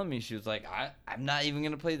telling me, she was like, I'm not even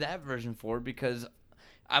gonna play that version for her because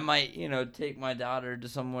I might, take my daughter to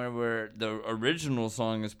somewhere where the original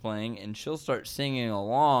song is playing, and she'll start singing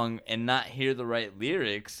along and not hear the right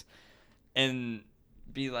lyrics, and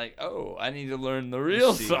be like, oh, I need to learn the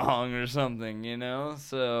real see. song or something,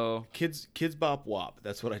 So Kids Bop Wop.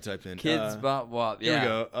 That's what I typed in. Kids Bop Wop. Yeah. Here we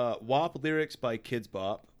go. WAP lyrics by Kids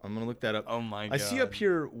Bop. I'm gonna look that up. Oh my god. I see up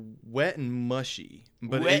here wet and mushy,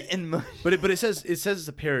 but Wet and mushy. But it says it's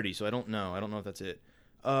a parody, so I don't know. I don't know if that's it.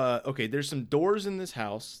 Okay, there's some doors in this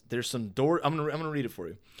house. There's some door. I'm gonna read it for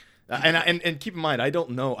you. And keep in mind, I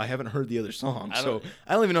don't know. I haven't heard the other song, so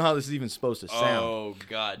I don't even know how this is even supposed to sound. Oh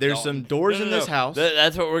god. There's some doors in this house.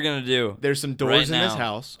 That's what we're gonna do. There's some doors Right in this now.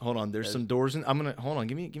 house. Hold on. There's some doors in. Hold on.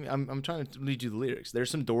 Give me. I'm trying to read you the lyrics. There's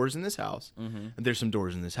some doors in this house. And there's some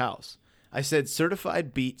doors in this house. I said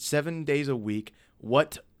certified beat 7 days a week.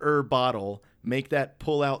 What bottle make that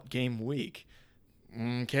pull out game weak?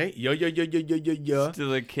 Okay. Yo. To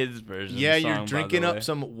the kids version. Yeah, song, you're by drinking the up way.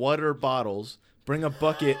 some water bottles. Bring a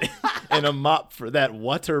bucket and a mop for that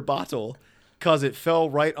water bottle, cause it fell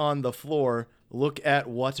right on the floor. Look at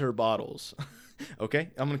water bottles. Okay,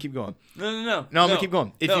 I'm gonna keep going. No. No, I'm gonna keep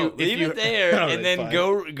going. Leave it there, All right, and then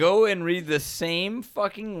fine. go and read the same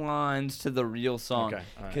fucking lines to the real song. Okay,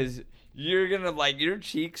 all right. Because you're gonna your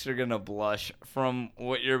cheeks are gonna blush from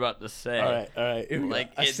what you're about to say. All right. Here we go.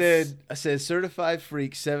 Like, I said, certified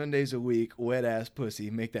freak, 7 days a week, wet ass pussy,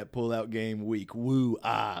 make that pull out game weak. Woo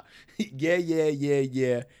ah, yeah.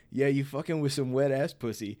 You fucking with some wet ass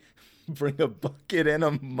pussy. Bring a bucket and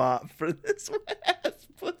a mop for this wet ass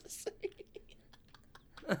pussy.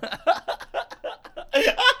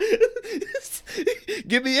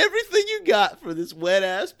 Give me everything you got for this wet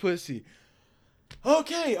ass pussy.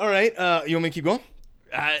 Okay, all right. You want me to keep going?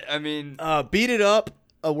 I mean, Beat it up,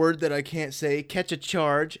 a word that I can't say. Catch a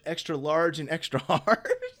charge, extra large and extra hard.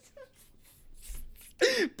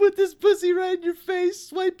 Put this pussy right in your face.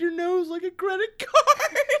 Swipe your nose like a credit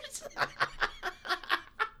card.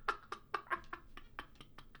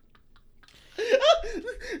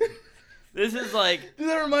 this is like.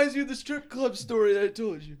 That reminds me of the strip club story that I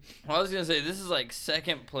told you. I was gonna say this is like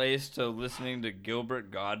second place to listening to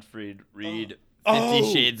Gilbert Gottfried read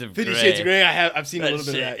 50 Shades of Grey. 50 Shades of Grey. I've seen a little bit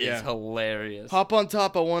of shit that. Yeah. is hilarious. Hop on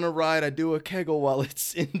top. I want to ride. I do a kegel while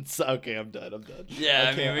it's inside. Okay, I'm done. Yeah,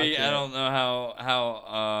 I can't. don't know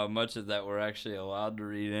how much of that we're actually allowed to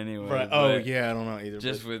read anyway. Right. Oh but yeah, I don't know either.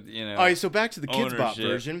 Just but- with All right, so back to the Kids Bop ownership.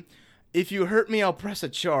 version. If you hurt me, I'll press a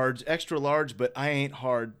charge. Extra large, but I ain't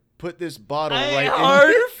hard. Put this bottle I ain't right hard.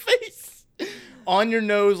 in your face. On your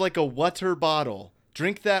nose like a water bottle.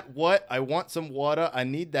 Drink that what? I want some water. I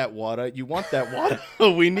need that water. You want that water?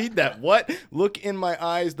 We need that what? Look in my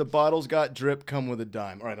eyes. The bottle's got drip. Come with a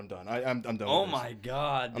dime. All right, I'm done. I'm done Oh with this. my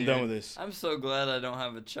god, I'm dude. done with this. I'm so glad I don't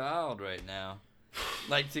have a child right now.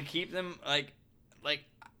 Like to keep them like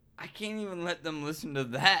I can't even let them listen to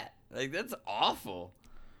that. Like that's awful.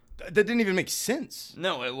 That didn't even make sense.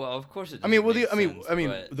 No, well, of course it. I mean, well, doesn't make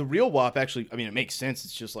sense, but- the real WAP actually. I mean, it makes sense.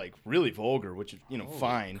 It's just like really vulgar, which is Holy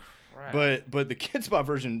fine. crap. But the Kids Bop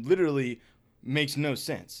version literally makes no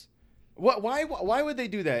sense. What? Why would they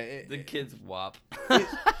do that? the kids wop.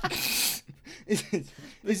 Is it?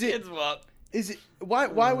 Kids wop. Is it?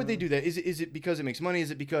 Why would they do that? Is it because it makes money?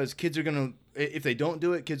 Is it because kids are gonna? If they don't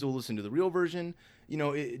do it, kids will listen to the real version.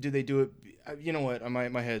 Do they do it? You know what?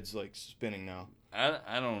 My head's like spinning now.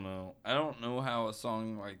 I don't know. I don't know how a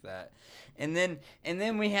song like that. And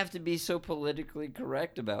then we have to be so politically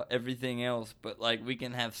correct about everything else, but like we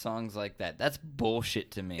can have songs like that. That's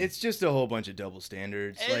bullshit to me. It's just a whole bunch of double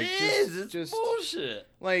standards. It's just bullshit.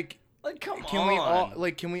 like Come can on.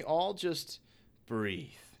 we all just breathe?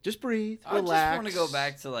 Just breathe, I relax. just want to go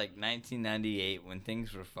back to like 1998 when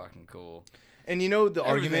things were fucking cool. And the Everything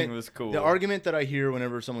argument was cool. The argument that I hear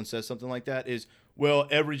whenever someone says something like that is, well,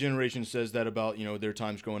 every generation says that about their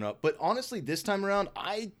times growing up. But honestly, this time around,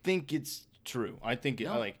 I think it's true. I think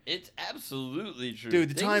It's absolutely true. Dude,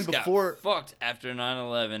 the Things time got before- fucked after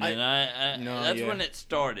 9/11, and that's yeah. when it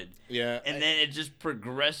started. Yeah, And then it just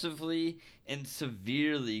progressively and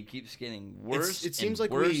severely keeps getting worse. it seems and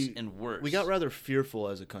like worse and worse. we got rather fearful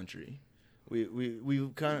as a country. We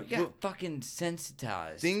kind of We got fucking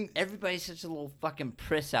sensitized. Thing- Everybody's such a little fucking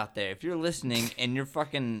priss out there. If you're listening and you're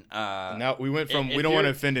fucking now we went from if we don't want to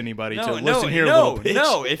you're- offend anybody to no, listen here, no, little bitch.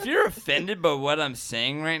 no. If you're offended by what I'm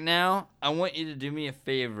saying right now, I want you to do me a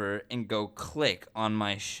favor and go click on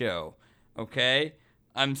my show. Okay?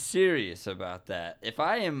 I'm serious about that. If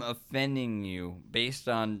I am offending you based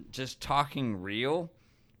on just talking real,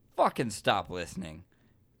 fucking stop listening.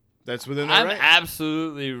 That's within their I'm right.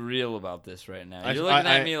 absolutely real about this right now. You're looking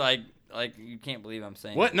at me like you can't believe I'm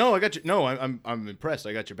saying What? this. No, I got you. No, I'm impressed.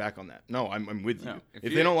 I got your back on that. No, I'm with you. No, If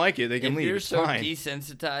you're- they don't like it, they can if leave. you're It's so fine.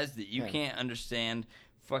 desensitized that you Yeah. can't understand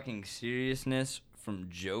fucking seriousness from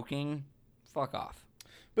joking, fuck off.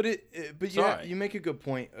 But but yeah, Sorry. you make a good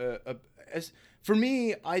point. As for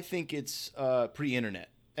me, I think it's pre-internet,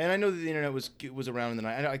 and I know that the internet was around in the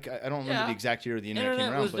night. I don't remember Yeah. the exact year the internet, Internet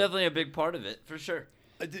came around. was but definitely a big part of it, for sure.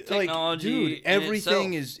 like, Technology dude, in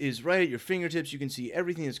everything itself. is right at your fingertips. You can see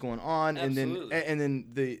everything that's going on, Absolutely. and then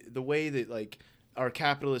the way that like our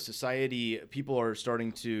capitalist society, people are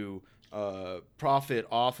starting to profit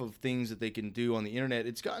off of things that they can do on the internet.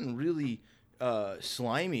 It's gotten really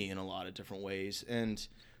slimy in a lot of different ways, and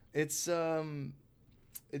it's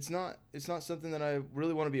not something that I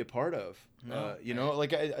really want to be a part of. No. You know,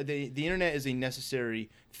 like the internet is a necessary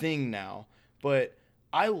thing now, but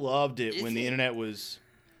I loved it Is when the it? internet was.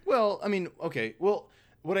 Well, I mean, okay. Well,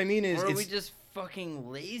 what I mean is, Or are it's, we just fucking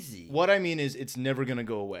lazy? what I mean is, it's never gonna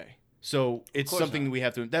go away. So it's course something not. we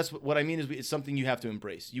have to. That's what I mean is, it's something you have to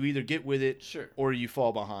embrace. You either get with it, Sure. or you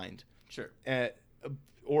fall behind. Sure.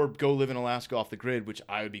 Or go live in Alaska off the grid, which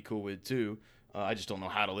I would be cool with too. I just don't know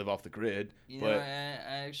how to live off the grid. You but know,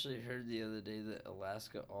 I actually heard the other day that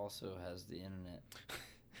Alaska also has the internet.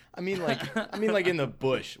 I mean, like in the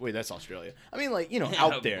bush. Wait, that's Australia. I mean, like, you know, Yeah,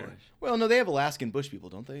 out there. bush. Well, no, they have Alaskan bush people,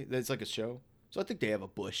 don't they? That's like a show. So I think they have a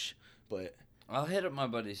bush. But I'll hit up my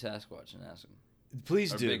buddy Sasquatch and ask him.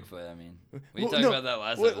 please Or do. Bigfoot, I mean. We Well, talked no, about that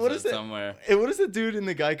last what episode is that? somewhere. Hey, what is the dude in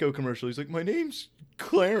the Geico commercial? He's like, my name's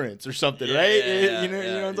Clarence or something, Yeah, right? yeah, you know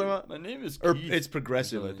yeah. what I'm talking about? My name is Or Keith. it's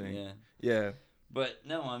Progressive, I Something, think. Yeah. Yeah. But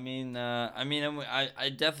no, I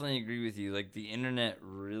definitely agree with you. Like the internet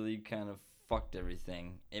really kind of fucked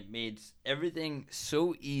everything. It made everything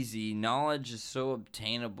so easy. Knowledge is so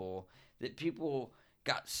obtainable that people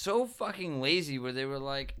got so fucking lazy where they were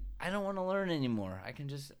like, I don't want to learn anymore. I can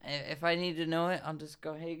just, if I need to know it, I'll just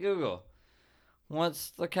go, hey Google,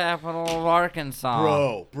 what's the capital of Arkansas?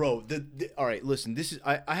 Bro, all right, listen, this is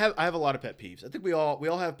I have a lot of pet peeves. I think we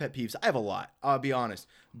all have pet peeves. I have a lot, I'll be honest.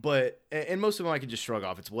 But and most of them I can just shrug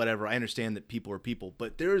off. It's whatever. I understand that people are people,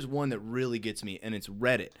 but there is one that really gets me, and it's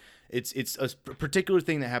Reddit. It's a particular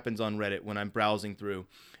thing that happens on Reddit when I'm browsing through,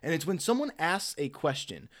 and it's when someone asks a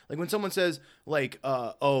question, like when someone says like,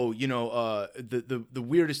 the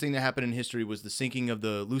weirdest thing that happened in history was the sinking of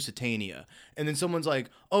the Lusitania, and then someone's like,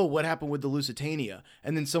 oh, what happened with the Lusitania,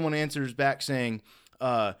 and then someone answers back saying,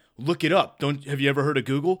 look it up. Have you ever heard of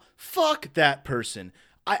Google? Fuck that person.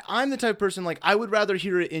 I'm the type of person, like, I would rather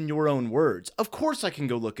hear it in your own words. Of course I can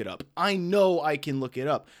go look it up. I know I can look it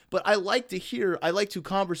up. But I like to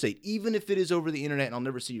conversate, even if it is over the internet and I'll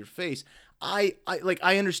never see your face. I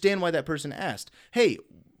understand why that person asked. Hey,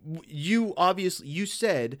 you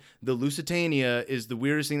said the Lusitania is the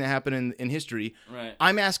weirdest thing that happened in history. Right.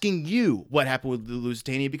 I'm asking you what happened with the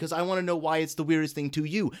Lusitania because I want to know why it's the weirdest thing to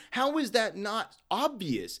you. How is that not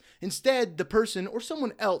obvious? Instead, the person or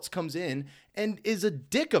someone else comes in and is a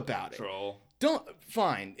dick about it. Troll.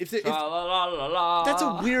 Fine. If that's That's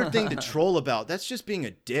a weird thing to troll about. That's just being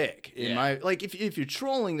a dick. Yeah. If you're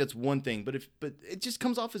trolling, that's one thing. But it just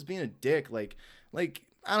comes off as being a dick. Like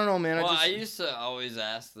I don't know, man. Well, I used to always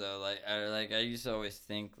ask though, I used to always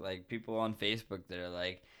think like people on Facebook that are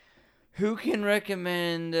like, who can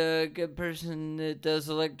recommend a good person that does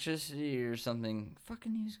electricity or something?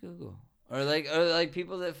 Fucking use Google. Or like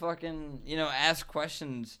people that fucking ask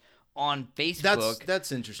questions on Facebook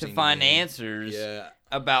That's interesting to find me. answers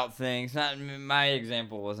about things. Not my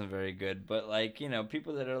example wasn't very good, but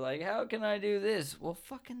people that are like, how can I do this? Well,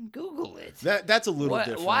 fucking Google it. That's a little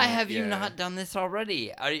different. Why have you Yeah. not done this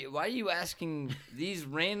already? Why are you asking these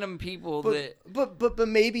random people But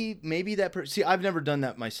maybe that person. See, I've never done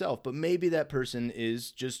that myself, but maybe that person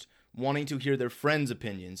is just wanting to hear their friends'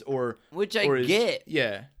 opinions, Which I get.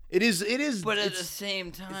 Yeah, it is. But at it's- the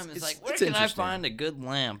same time, it's like, where it's can I interesting. find a good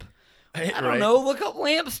lamp? I Right. don't know. Look up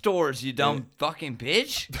lamp stores, you dumb fucking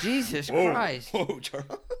bitch. Jesus Christ. Whoa,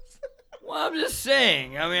 Charles. Well, I'm just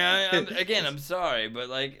saying. I mean, I'm sorry, but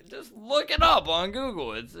like, just look it up on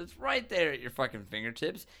Google. It's right there at your fucking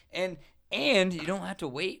fingertips. And And you don't have to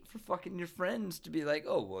wait for fucking your friends to be like,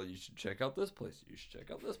 oh, well, you should check out this place. You should check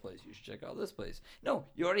out this place. You should check out this place. No,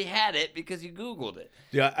 you already had it because you Googled it.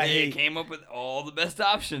 Yeah, They came up with all the best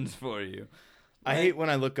options for you. I hate when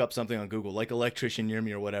I look up something on Google, like electrician near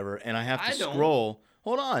me or whatever, and I have to scroll.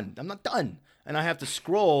 Hold on, I'm not done. And I have to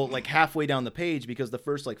scroll like halfway down the page because the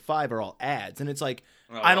first like 5 are all ads. And it's like,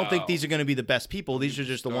 I don't think these are going to be the best people. These are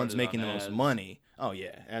just the ones making the most money. Oh,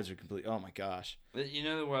 yeah. Ads are complete. Oh, my gosh. But you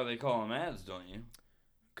know why they call them ads, don't you?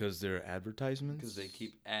 Because they're advertisements? Because they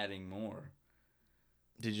keep adding more.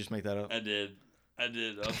 Did you just make that up? I did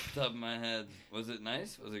off the top of my head. Was it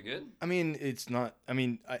nice? Was it good? I mean, it's not. I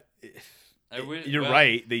mean, Well, you're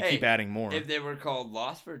right. They keep adding more. If they were called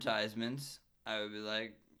loss advertisements, I would be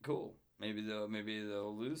like, cool. Maybe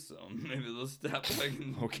they'll lose some. Maybe they'll stop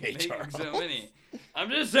making Charles. so many.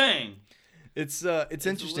 I'm just saying. It's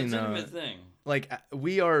interesting a legitimate thing. Like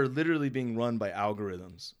we are literally being run by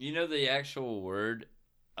algorithms. You know the actual word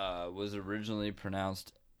was originally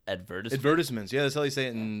pronounced advertisement. Advertisements. Yeah, that's how they say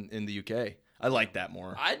it in the UK. I like that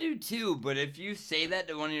more. I do too, but if you say that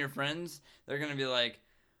to one of your friends, they're gonna be like,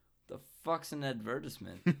 "The fuck's an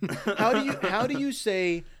advertisement?" How do you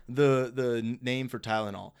say the name for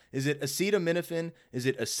Tylenol? Is it acetaminophen? Is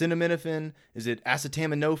it acetaminophen? Is it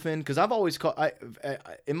acetaminophen? Because I've always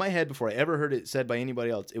in my head before I ever heard it said by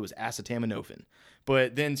anybody else, it was acetaminophen.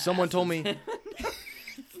 But then someone told me.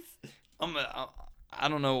 I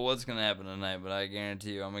don't know what's gonna happen tonight, but I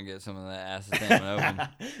guarantee you, I'm gonna get some of that acetaminophen.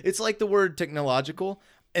 It's like the word technological.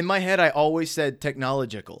 In my head, I always said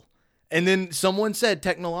technological. And then someone said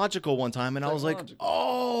technological one time, and I was like,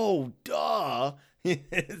 oh, duh.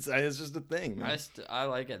 It's just a thing, man. I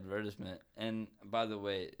like advertisement. And by the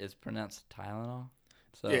way, it's pronounced Tylenol.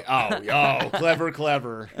 So. Yeah,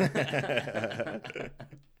 clever.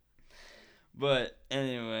 But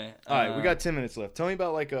anyway. All right, we got 10 minutes left. Tell me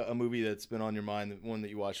about like a movie that's been on your mind, the one that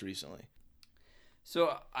you watched recently.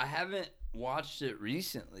 So I haven't watched it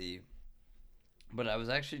recently, but I was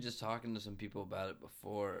actually just talking to some people about it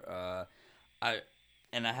before. I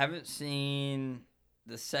haven't seen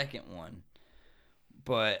the second one,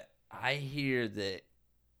 but I hear that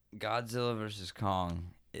Godzilla vs. Kong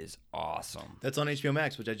is awesome. That's on HBO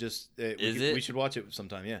Max, which we should watch it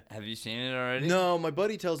sometime. Yeah. Have you seen it already? No, my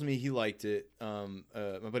buddy tells me he liked it.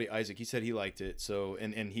 My buddy Isaac, he said he liked it. So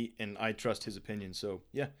and I trust his opinion. So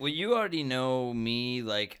yeah. Well, you already know me.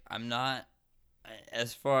 Like I'm not.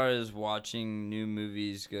 As far as watching new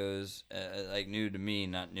movies goes, like new to me,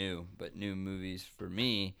 not new, but new movies for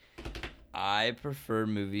me, I prefer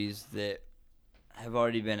movies that have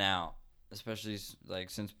already been out, especially like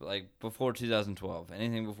since like before 2012.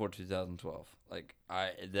 Anything before 2012, like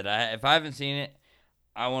if I haven't seen it,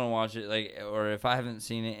 I want to watch it. Like, or if I haven't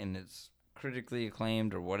seen it and it's critically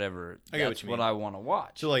acclaimed or whatever, that's what I want to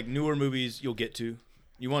watch. So like newer movies, you'll get to.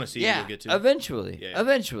 You want to see it, you'll get to.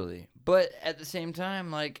 Eventually. But at the same time,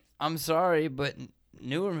 like, I'm sorry, but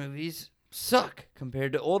newer movies suck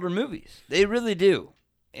compared to older movies. They really do,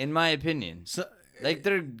 in my opinion. So, like,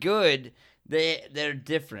 they're good. They're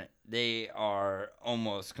different. They are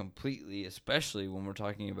almost completely, especially when we're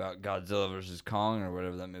talking about Godzilla vs. Kong or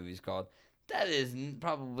whatever that movie's called. That is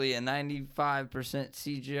probably a 95%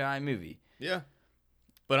 CGI movie. Yeah.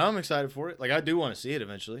 But I'm excited for it. Like, I do want to see it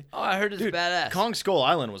eventually. Oh, I heard it's badass. Kong Skull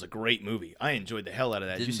Island was a great movie. I enjoyed the hell out of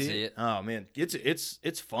that. Did you see it? Oh, man.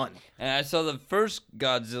 It's fun. And I saw the first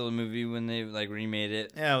Godzilla movie when they, like, remade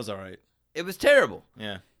it. Yeah, it was all right. It was terrible.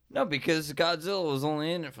 Yeah. No, because Godzilla was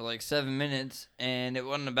only in it for, like, 7 minutes, and it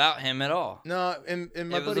wasn't about him at all. No, and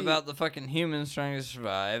my It was about the fucking humans trying to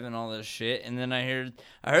survive and all this shit. And then I heard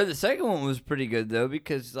the second one was pretty good, though,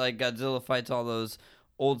 because, like, Godzilla fights all those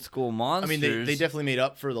old school monsters. I mean, they definitely made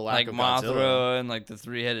up for the lack of Godzilla. Like Mothra and like the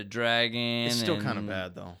 3-headed dragon. It's still kind of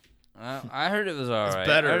bad though. I heard it was alright. It's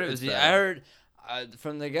better. I heard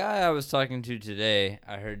from the guy I was talking to today.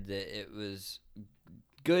 I heard that it was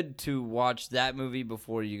good to watch that movie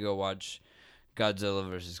before you go watch Godzilla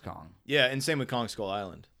vs. Kong. Yeah, and same with Kong Skull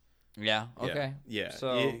Island. Yeah. Okay. Yeah.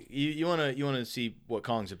 So you wanna see what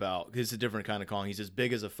Kong's about because it's a different kind of Kong. He's as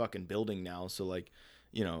big as a fucking building now. So like,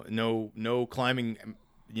 you know, no climbing.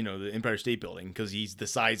 You know, the Empire State Building because he's the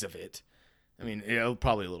size of it. I mean,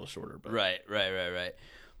 probably a little shorter. But. Right.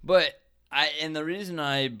 But and the reason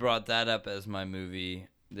I brought that up as my movie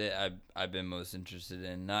that I've been most interested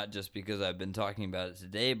in, not just because I've been talking about it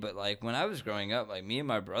today, but like when I was growing up, like me and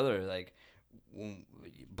my brother, like when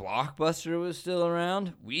Blockbuster was still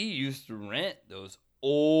around, we used to rent those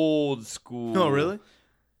old school. Oh, really?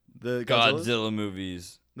 The Godzilla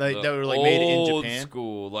movies. Like that were like made in Japan. Old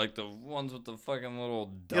school, like the ones with the fucking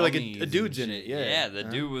little Yeah, like dummies a dude's and in it, shit. yeah. Yeah, the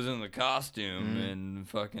dude was in the costume and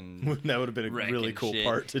fucking. That would have been a wrecking really cool shit.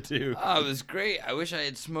 part to do. Oh, it was great. I wish I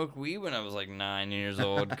had smoked weed when I was like 9 years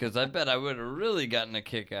old, because I bet I would have really gotten a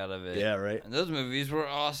kick out of it. Yeah, right. And those movies were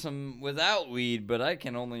awesome without weed, but I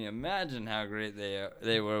can only imagine how great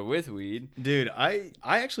they were with weed. Dude, I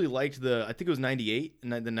actually liked I think it was 98,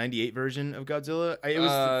 the 98 version of Godzilla. It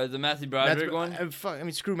was The Matthew Broderick one? I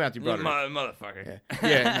mean, screw Matthew Broderick. Motherfucker.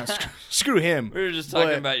 Yeah, no, screw him. We were just talking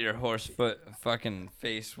But- about your horsefoot fucking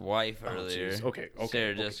face wife earlier. jeez. Okay,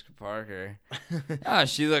 Sarah okay. Jessica Parker.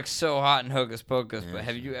 She looks so hot in Hocus Pocus, but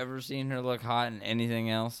have you ever seen her look hot in anything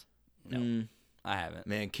else? No, I haven't.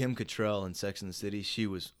 Man, Kim Cattrall in Sex and the City, she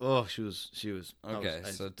was. Okay, I was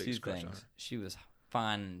so the two biggest crush on things. her. She was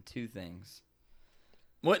fine in two things.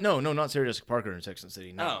 What? No, not Sarah Jessica Parker in Sex and the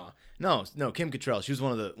City. No, no, Kim Cattrall. She was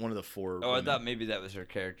one of the four. Oh, I women. thought maybe that was her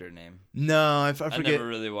character name. No, I I forget. never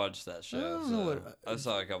really watched that show. I don't So know what- I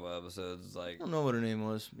saw a couple episodes. Like, I don't know what her name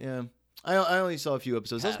was. Yeah. I only saw a few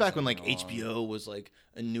episodes. That was back when like Passing HBO was like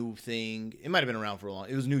a new thing. It might have been around for a long.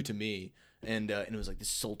 It was new to me, and it was like this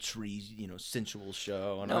sultry, sensual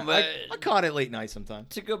show. And No, I but- caught it late night sometimes.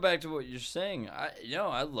 to go back to what you're saying,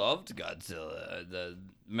 I loved Godzilla, the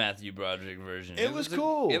Matthew Broderick version. It was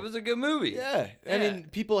cool. It was a good movie. Yeah, I mean,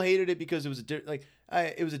 people hated it because it was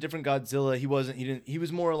it was a different Godzilla. He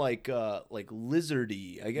was more like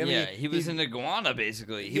lizardy. I mean, He was an iguana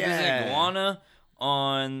basically. He was Yeah. an iguana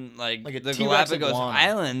on like Like a the T-Rex Galapagos iguana.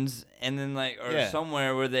 Islands, and then Yeah.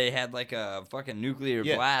 somewhere where they had like a fucking nuclear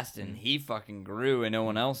Yeah. blast, and he fucking grew, and no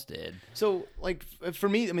one else did. So like for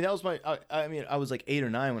me, I mean that was I was like 8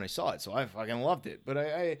 or 9 when I saw it, so I fucking loved it. But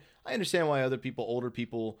I understand why other people, older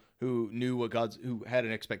people who knew who had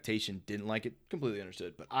an expectation, didn't like it. Completely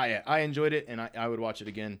understood. But I enjoyed it, and I would watch it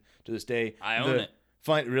again to this day. I own it.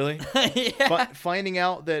 Really? Yeah. Finding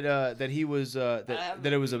out that he was have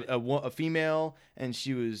that it was a female, and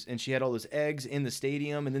she had all those eggs in the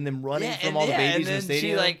stadium, and then them running from all the babies in the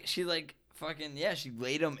stadium. She fucking she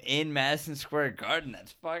laid them in Madison Square Garden.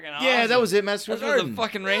 That's fucking awesome. Yeah, that was it, Madison Square That's where Garden. the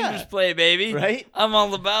fucking Rangers Yeah. play, baby. Right? I'm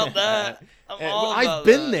all about that. I've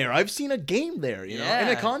been there. I've seen a game there, in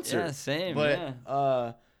a concert. Yeah, same. But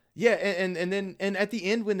yeah. and then at the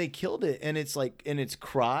end when they killed it, and it's like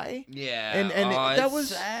cry. Yeah, and oh, that it's was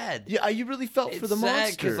sad. Yeah, you really felt for the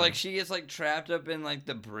monster because like she gets like trapped up in like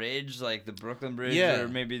the bridge, like the Brooklyn Bridge, Yeah. or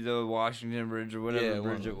maybe the Washington Bridge, or whatever Yeah, one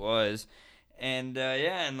bridge of it was. And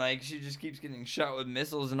and like she just keeps getting shot with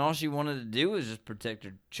missiles, and all she wanted to do was just protect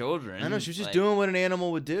her children. I know she was just like, doing what an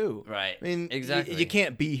animal would do. Right. I mean, exactly. You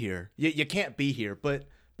can't be here. You can't be here. But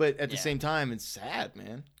at the Yeah. same time, it's sad,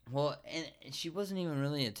 man. Well, and she wasn't even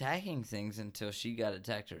really attacking things until she got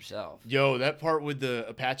attacked herself. Yo, that part with the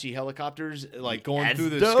Apache helicopters, like going That's through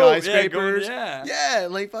the dope. skyscrapers. Yeah,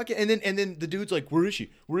 like fucking, and then the dude's like, "Where is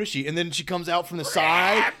she? Where is she?" And then she comes out from the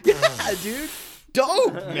side. Yeah, dude,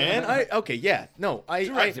 dope, man.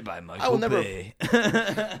 Directed by Michael I will never. Bay.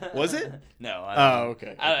 Was it? No. I Oh,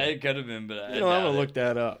 don't know. okay. It could have been, but I I'm doubt gonna it. look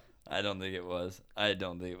that up. I don't think it was. I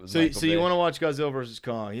don't think it was. So Michael you Bay. want to watch Godzilla versus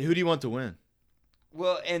Kong? Who do you want to win?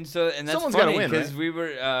 Well, and that's Someone's gotta funny win, because right? we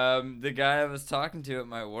were the guy I was talking to at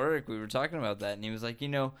my work. We were talking about that, and he was like,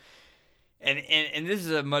 and this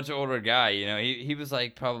is a much older guy. He was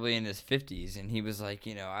like probably in his 50s, and he was like,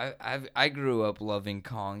 I grew up loving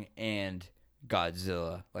Kong and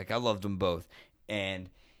Godzilla. Like I loved them both, and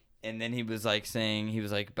then he was like saying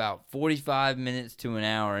about 45 minutes to an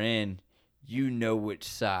hour in, which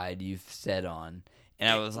side you've set on. And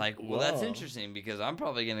I was like, well, that's Whoa. interesting because I'm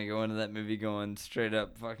probably going to go into that movie going straight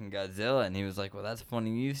up fucking Godzilla. And he was like, well, that's funny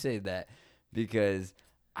you say that because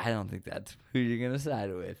I don't think that's who you're going to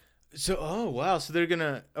side with. So, oh wow, so they're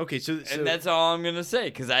gonna And that's all I'm going to say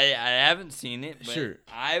because I haven't seen it. But Sure.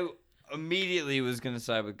 I immediately was going to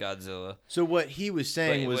side with Godzilla. So what he was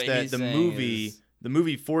saying But was what that he's the saying movie is the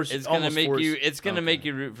movie forced It's going to make forced, you. It's going to okay. make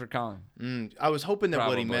you root for Kong. I was hoping that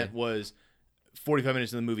what he Probably. meant was 45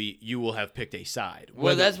 minutes of the movie, you will have picked a side.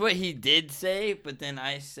 Well, that's what he did say. But then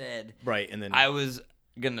I said. right, and then I was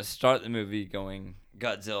gonna start the movie going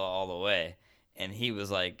Godzilla all the way, and he was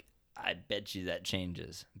like, "I bet you that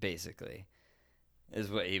changes." Basically, is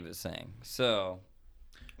what he was saying. So,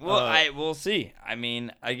 we'll see. I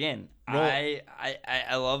mean, again, Well-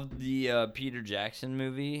 I loved the Peter Jackson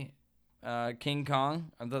movie, King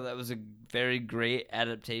Kong. I thought that was a very great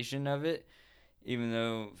adaptation of it. Even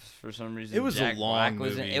though for some reason It was a Jack long Black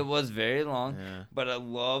was in, movie. it was very long. Yeah. But I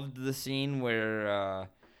loved the scene where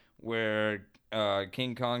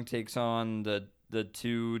King Kong takes on the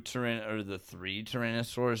three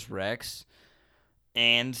Tyrannosaurus Rex.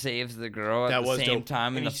 and saves the girl at That the was same dope.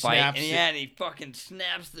 time in And the he fight. snaps And it. yeah, and he fucking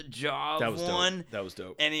snaps the jaw That of was one. dope. That was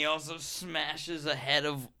dope. And he also smashes the head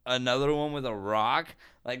of another one with a rock.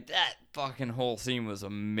 Like, that fucking whole scene was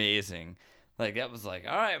amazing. Like, that was like,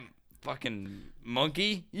 all right, fucking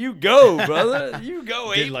monkey, you go, brother. You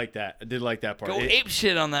go, I did ape. like that. I did like that part. Go ape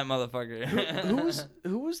shit on that motherfucker.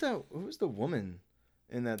 Who was the woman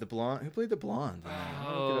in that? The blonde? Who played the blonde?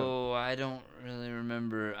 Oh, I don't really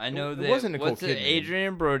remember. I know It that. wasn't Nicole What's it? Kidman.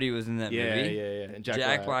 Adrian Brody was in that Yeah, movie. yeah. And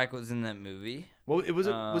Jack Black was in that movie. Well, was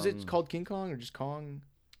it Um, called King Kong or just Kong?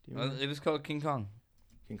 Do you remember? It was called King Kong.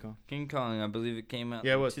 King Kong. King Kong, I believe it came out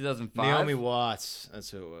Yeah, it in was 2005. Naomi Watts. That's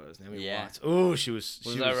who it was. Naomi Yeah. Watts. Oh, she was.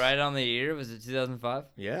 Was she that right on the year? Was it 2005?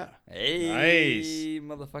 Yeah. Hey,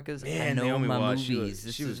 motherfuckers! I Man, know Naomi my Watts, movies. she was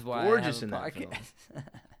This is why gorgeous I in have a that film.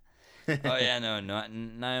 podcast. Oh yeah, no,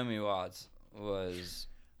 Naomi Watts was.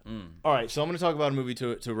 All right, so I'm going to talk about a movie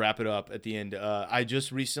to wrap it up at the end. I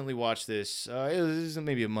just recently watched this. It was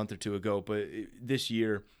maybe a month or two ago, but this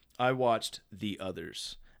year I watched The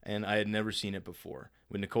Others, and I had never seen it before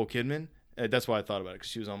with Nicole Kidman. That's why I thought about it, because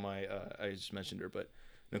she was on my. I just mentioned her, but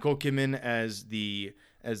Nicole Kidman as the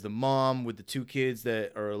mom with the two kids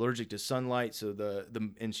that are allergic to sunlight. So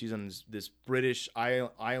and she's on this British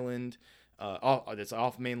island. That's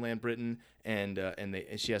off mainland Britain, and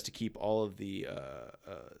she has to keep all of the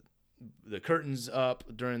curtains up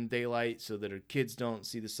during daylight so that her kids don't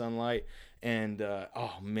see the sunlight. And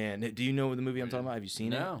oh man, do you know the movie I'm talking about? Have you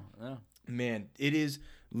seen it? No. Man, it is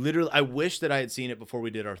literally. I wish that I had seen it before we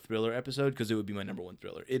did our thriller episode, because it would be my number one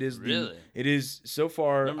thriller. It is Really? It is so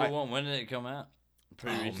far. Number one. When did it come out?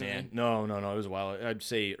 Pretty Oh recently. man, no, it was a while. I'd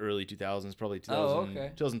say early 2000s, probably 2000, Oh,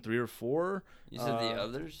 okay. 2003 or 4. You said The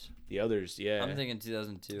Others. The Others, yeah. I'm thinking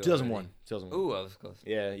 2002. 2001. 2001. Ooh, I was close.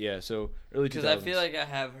 Yeah. So early 2000s. Because I feel like I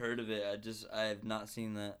have heard of it. I have not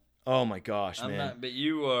seen that. Oh my gosh, I'm man. not. But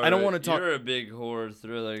you are. I don't wanna talk- You're a big horror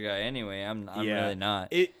thriller guy anyway. I'm Yeah. really not.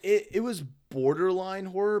 It was borderline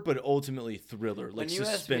horror, but ultimately thriller, like When you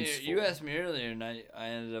suspenseful. you asked me earlier, and I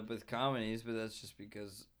ended up with comedies, but that's just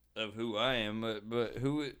because of who I am. But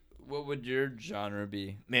what would your genre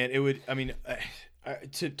be? Man, it would. I mean,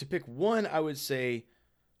 to pick one, I would say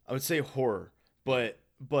horror, but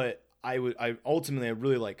I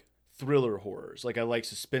really like thriller horrors. Like I like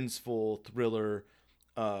suspenseful thriller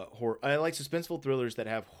horror. I like suspenseful thrillers that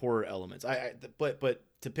have horror elements. But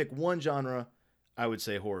to pick one genre, I would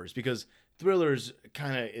say horrors, because thrillers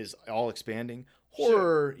kind of is all expanding.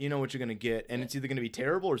 Horror, you know what you're going to get, and it's either going to be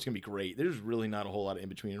terrible or it's going to be great. There's really not a whole lot of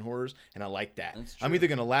in-between in horrors, and I like that. That's I'm true. either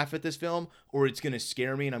going to laugh at this film or it's going to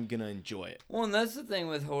scare me and I'm going to enjoy it. Well, and that's the thing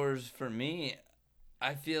with horrors for me.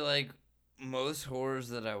 I feel like most horrors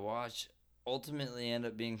that I watch ultimately end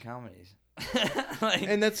up being comedies. Like,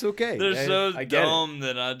 And that's okay. they're so I get it. dumb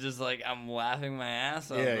that I just like I'm laughing my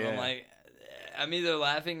ass off. Yeah, and yeah. I'm like, I'm either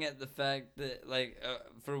laughing at the fact that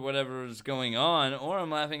for whatever is going on, or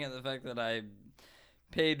I'm laughing at the fact that I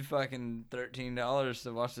paid fucking $13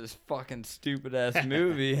 to watch this fucking stupid ass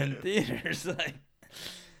movie in theaters. Like,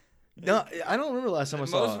 No, I don't remember the last time I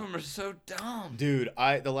saw. most of them are so dumb. Dude,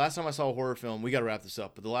 the last time I saw a horror film, we got to wrap this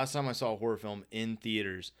up, but the last time I saw a horror film in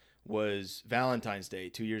theaters was Valentine's Day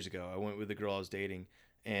 2 years ago. I went with the girl I was dating,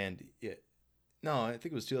 and I think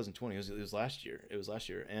it was 2020. It was last year. It was last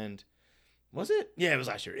year, and was it? Yeah, it was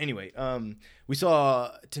last year. Anyway, we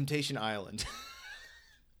saw Temptation Island.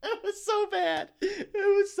 It was so bad. It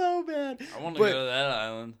was so bad. I want to But- go to that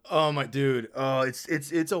island. Oh my dude. Oh,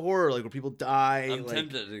 it's a horror, like where people die. I'm like,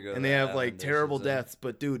 tempted to go. and to they that have like island, I terrible should say. deaths,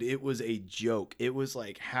 but dude, it was a joke. It was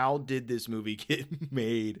like, how did this movie get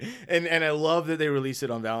made? And I love that they released it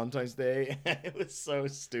on Valentine's Day. It was so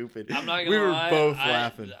stupid. I'm not gonna we were lie, both I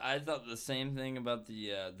laughing. I thought the same thing about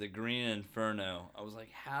the Green Inferno. I was like,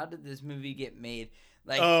 how did this movie get made?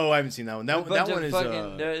 Like, Oh, I haven't seen that one. a That bunch one of is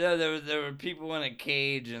fucking, there were people in a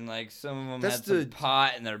cage, and like some of them That's had some the-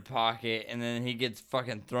 pot in their pocket, and then he gets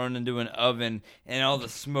fucking thrown into an oven, and all the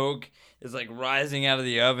smoke is like rising out of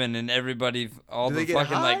the oven, and everybody, all Do the they get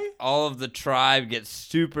fucking high? like all of the tribe gets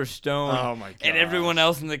super stoned. Oh my And everyone gosh.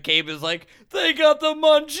 else in the cave is like, they got the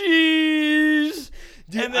munchies.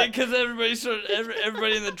 Dude, and then, because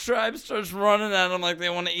everybody in the tribe starts running at them like they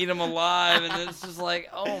want to eat them alive, and it's just like,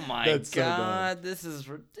 oh my That's so dumb. god, this is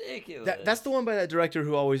ridiculous. That's the one by that director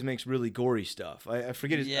who always makes really gory stuff. I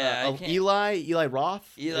forget his Yeah, I can't- Eli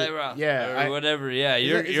Roth. Eli Roth, Yeah, or whatever. Yeah, is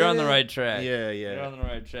you're that on the it? right track. Yeah, You're yeah. on the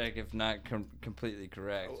right track. If not, not completely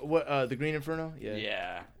correct. What the Green Inferno? Yeah.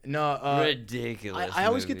 Yeah. No, Ridiculous. I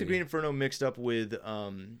always get the movie. Green Inferno mixed up with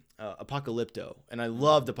Apocalypto, and I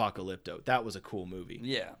loved Apocalypto. That was a cool movie.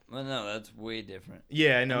 Yeah. Well, no, that's way different.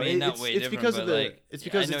 Yeah, I know. I mean, not it's, way it's different, because but of the. like, It's I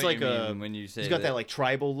because know it's what like you a. mean when you say He's got that like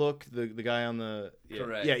tribal look. The guy on the. Yeah,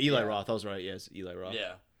 Correct, Yeah, Eli yeah. Roth. I was right. Yes, Eli Roth.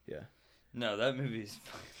 Yeah. Yeah. No, that movie's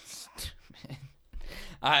fucking stupid.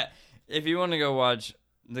 If you want to go watch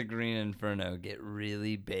The Green Inferno get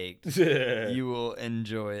really baked, you will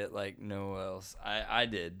enjoy it like no else. I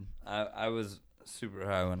did. I was super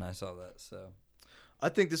high when I saw that. So I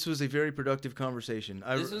think this was a very productive conversation.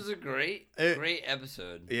 this was a great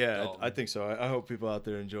episode. Yeah, Dalton. I think so. I hope people out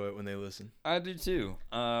there enjoy it when they listen. I do too.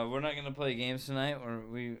 We're not gonna play games tonight.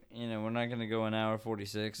 We're not gonna go an hour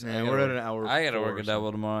 46. Yeah, we're at an hour. I gotta 4 work or a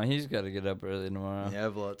double tomorrow. He's got to get up early tomorrow. Yeah, I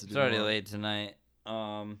have a lot to do. It's already tomorrow. late tonight.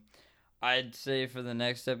 I'd say for the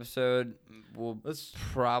next episode, we'll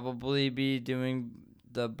probably be doing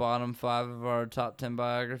the bottom 5 of our top 10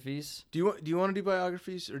 biographies. Do you want to do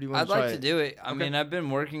biographies, or do you want I'd to try like to do it. I Okay. mean, I've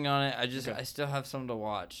been working on it. Okay. I still have some to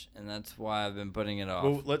watch, and that's why I've been putting it off.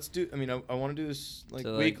 Well, let's do. I mean, I want to do this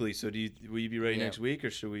So, weekly. So will you be ready Yeah. next week,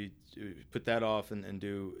 or should we put that off and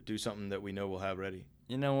do something that we know we'll have ready?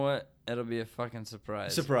 You know what? It'll be a fucking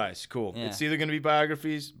surprise. Surprise, cool. Yeah. It's either going to be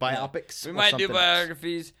biographies, biopics. We or might do something else.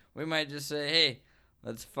 biographies. We might just say, hey,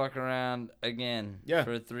 let's fuck around again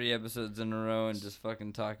for 3 episodes in a row and just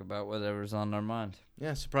fucking talk about whatever's on our mind.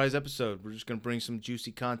 Yeah, surprise episode. We're just going to bring some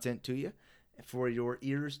juicy content to you for your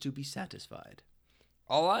ears to be satisfied.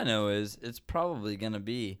 All I know is it's probably going to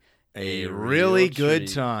be A real really good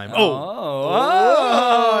treat. time.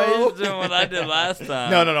 Oh, he's doing what I did last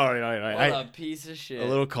time. No, all right. What a piece of shit. A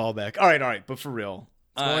little callback. All right, but for real.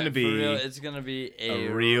 It's going to be. For real, it's going to be a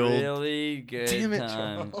real- really good Damn it,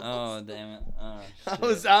 time. Charles. Oh, damn it. Oh,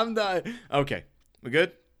 shit. I'm done. Okay, we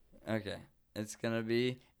good? Okay. It's going to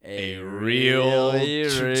be A a real really,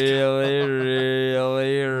 treat. really, really,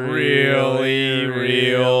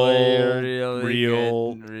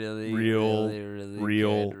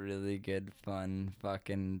 Really, really good fun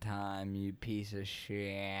fucking time, you piece of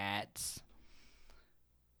shit.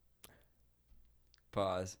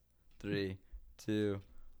 Pause. 3, 2,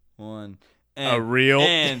 1.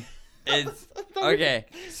 And it's okay.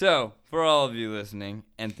 So for all of you listening,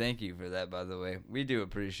 and thank you for that, by the way, we do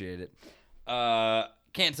appreciate it.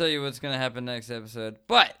 Can't tell you what's gonna happen next episode,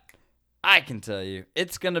 but I can tell you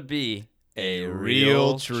it's gonna be a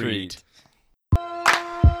real treat.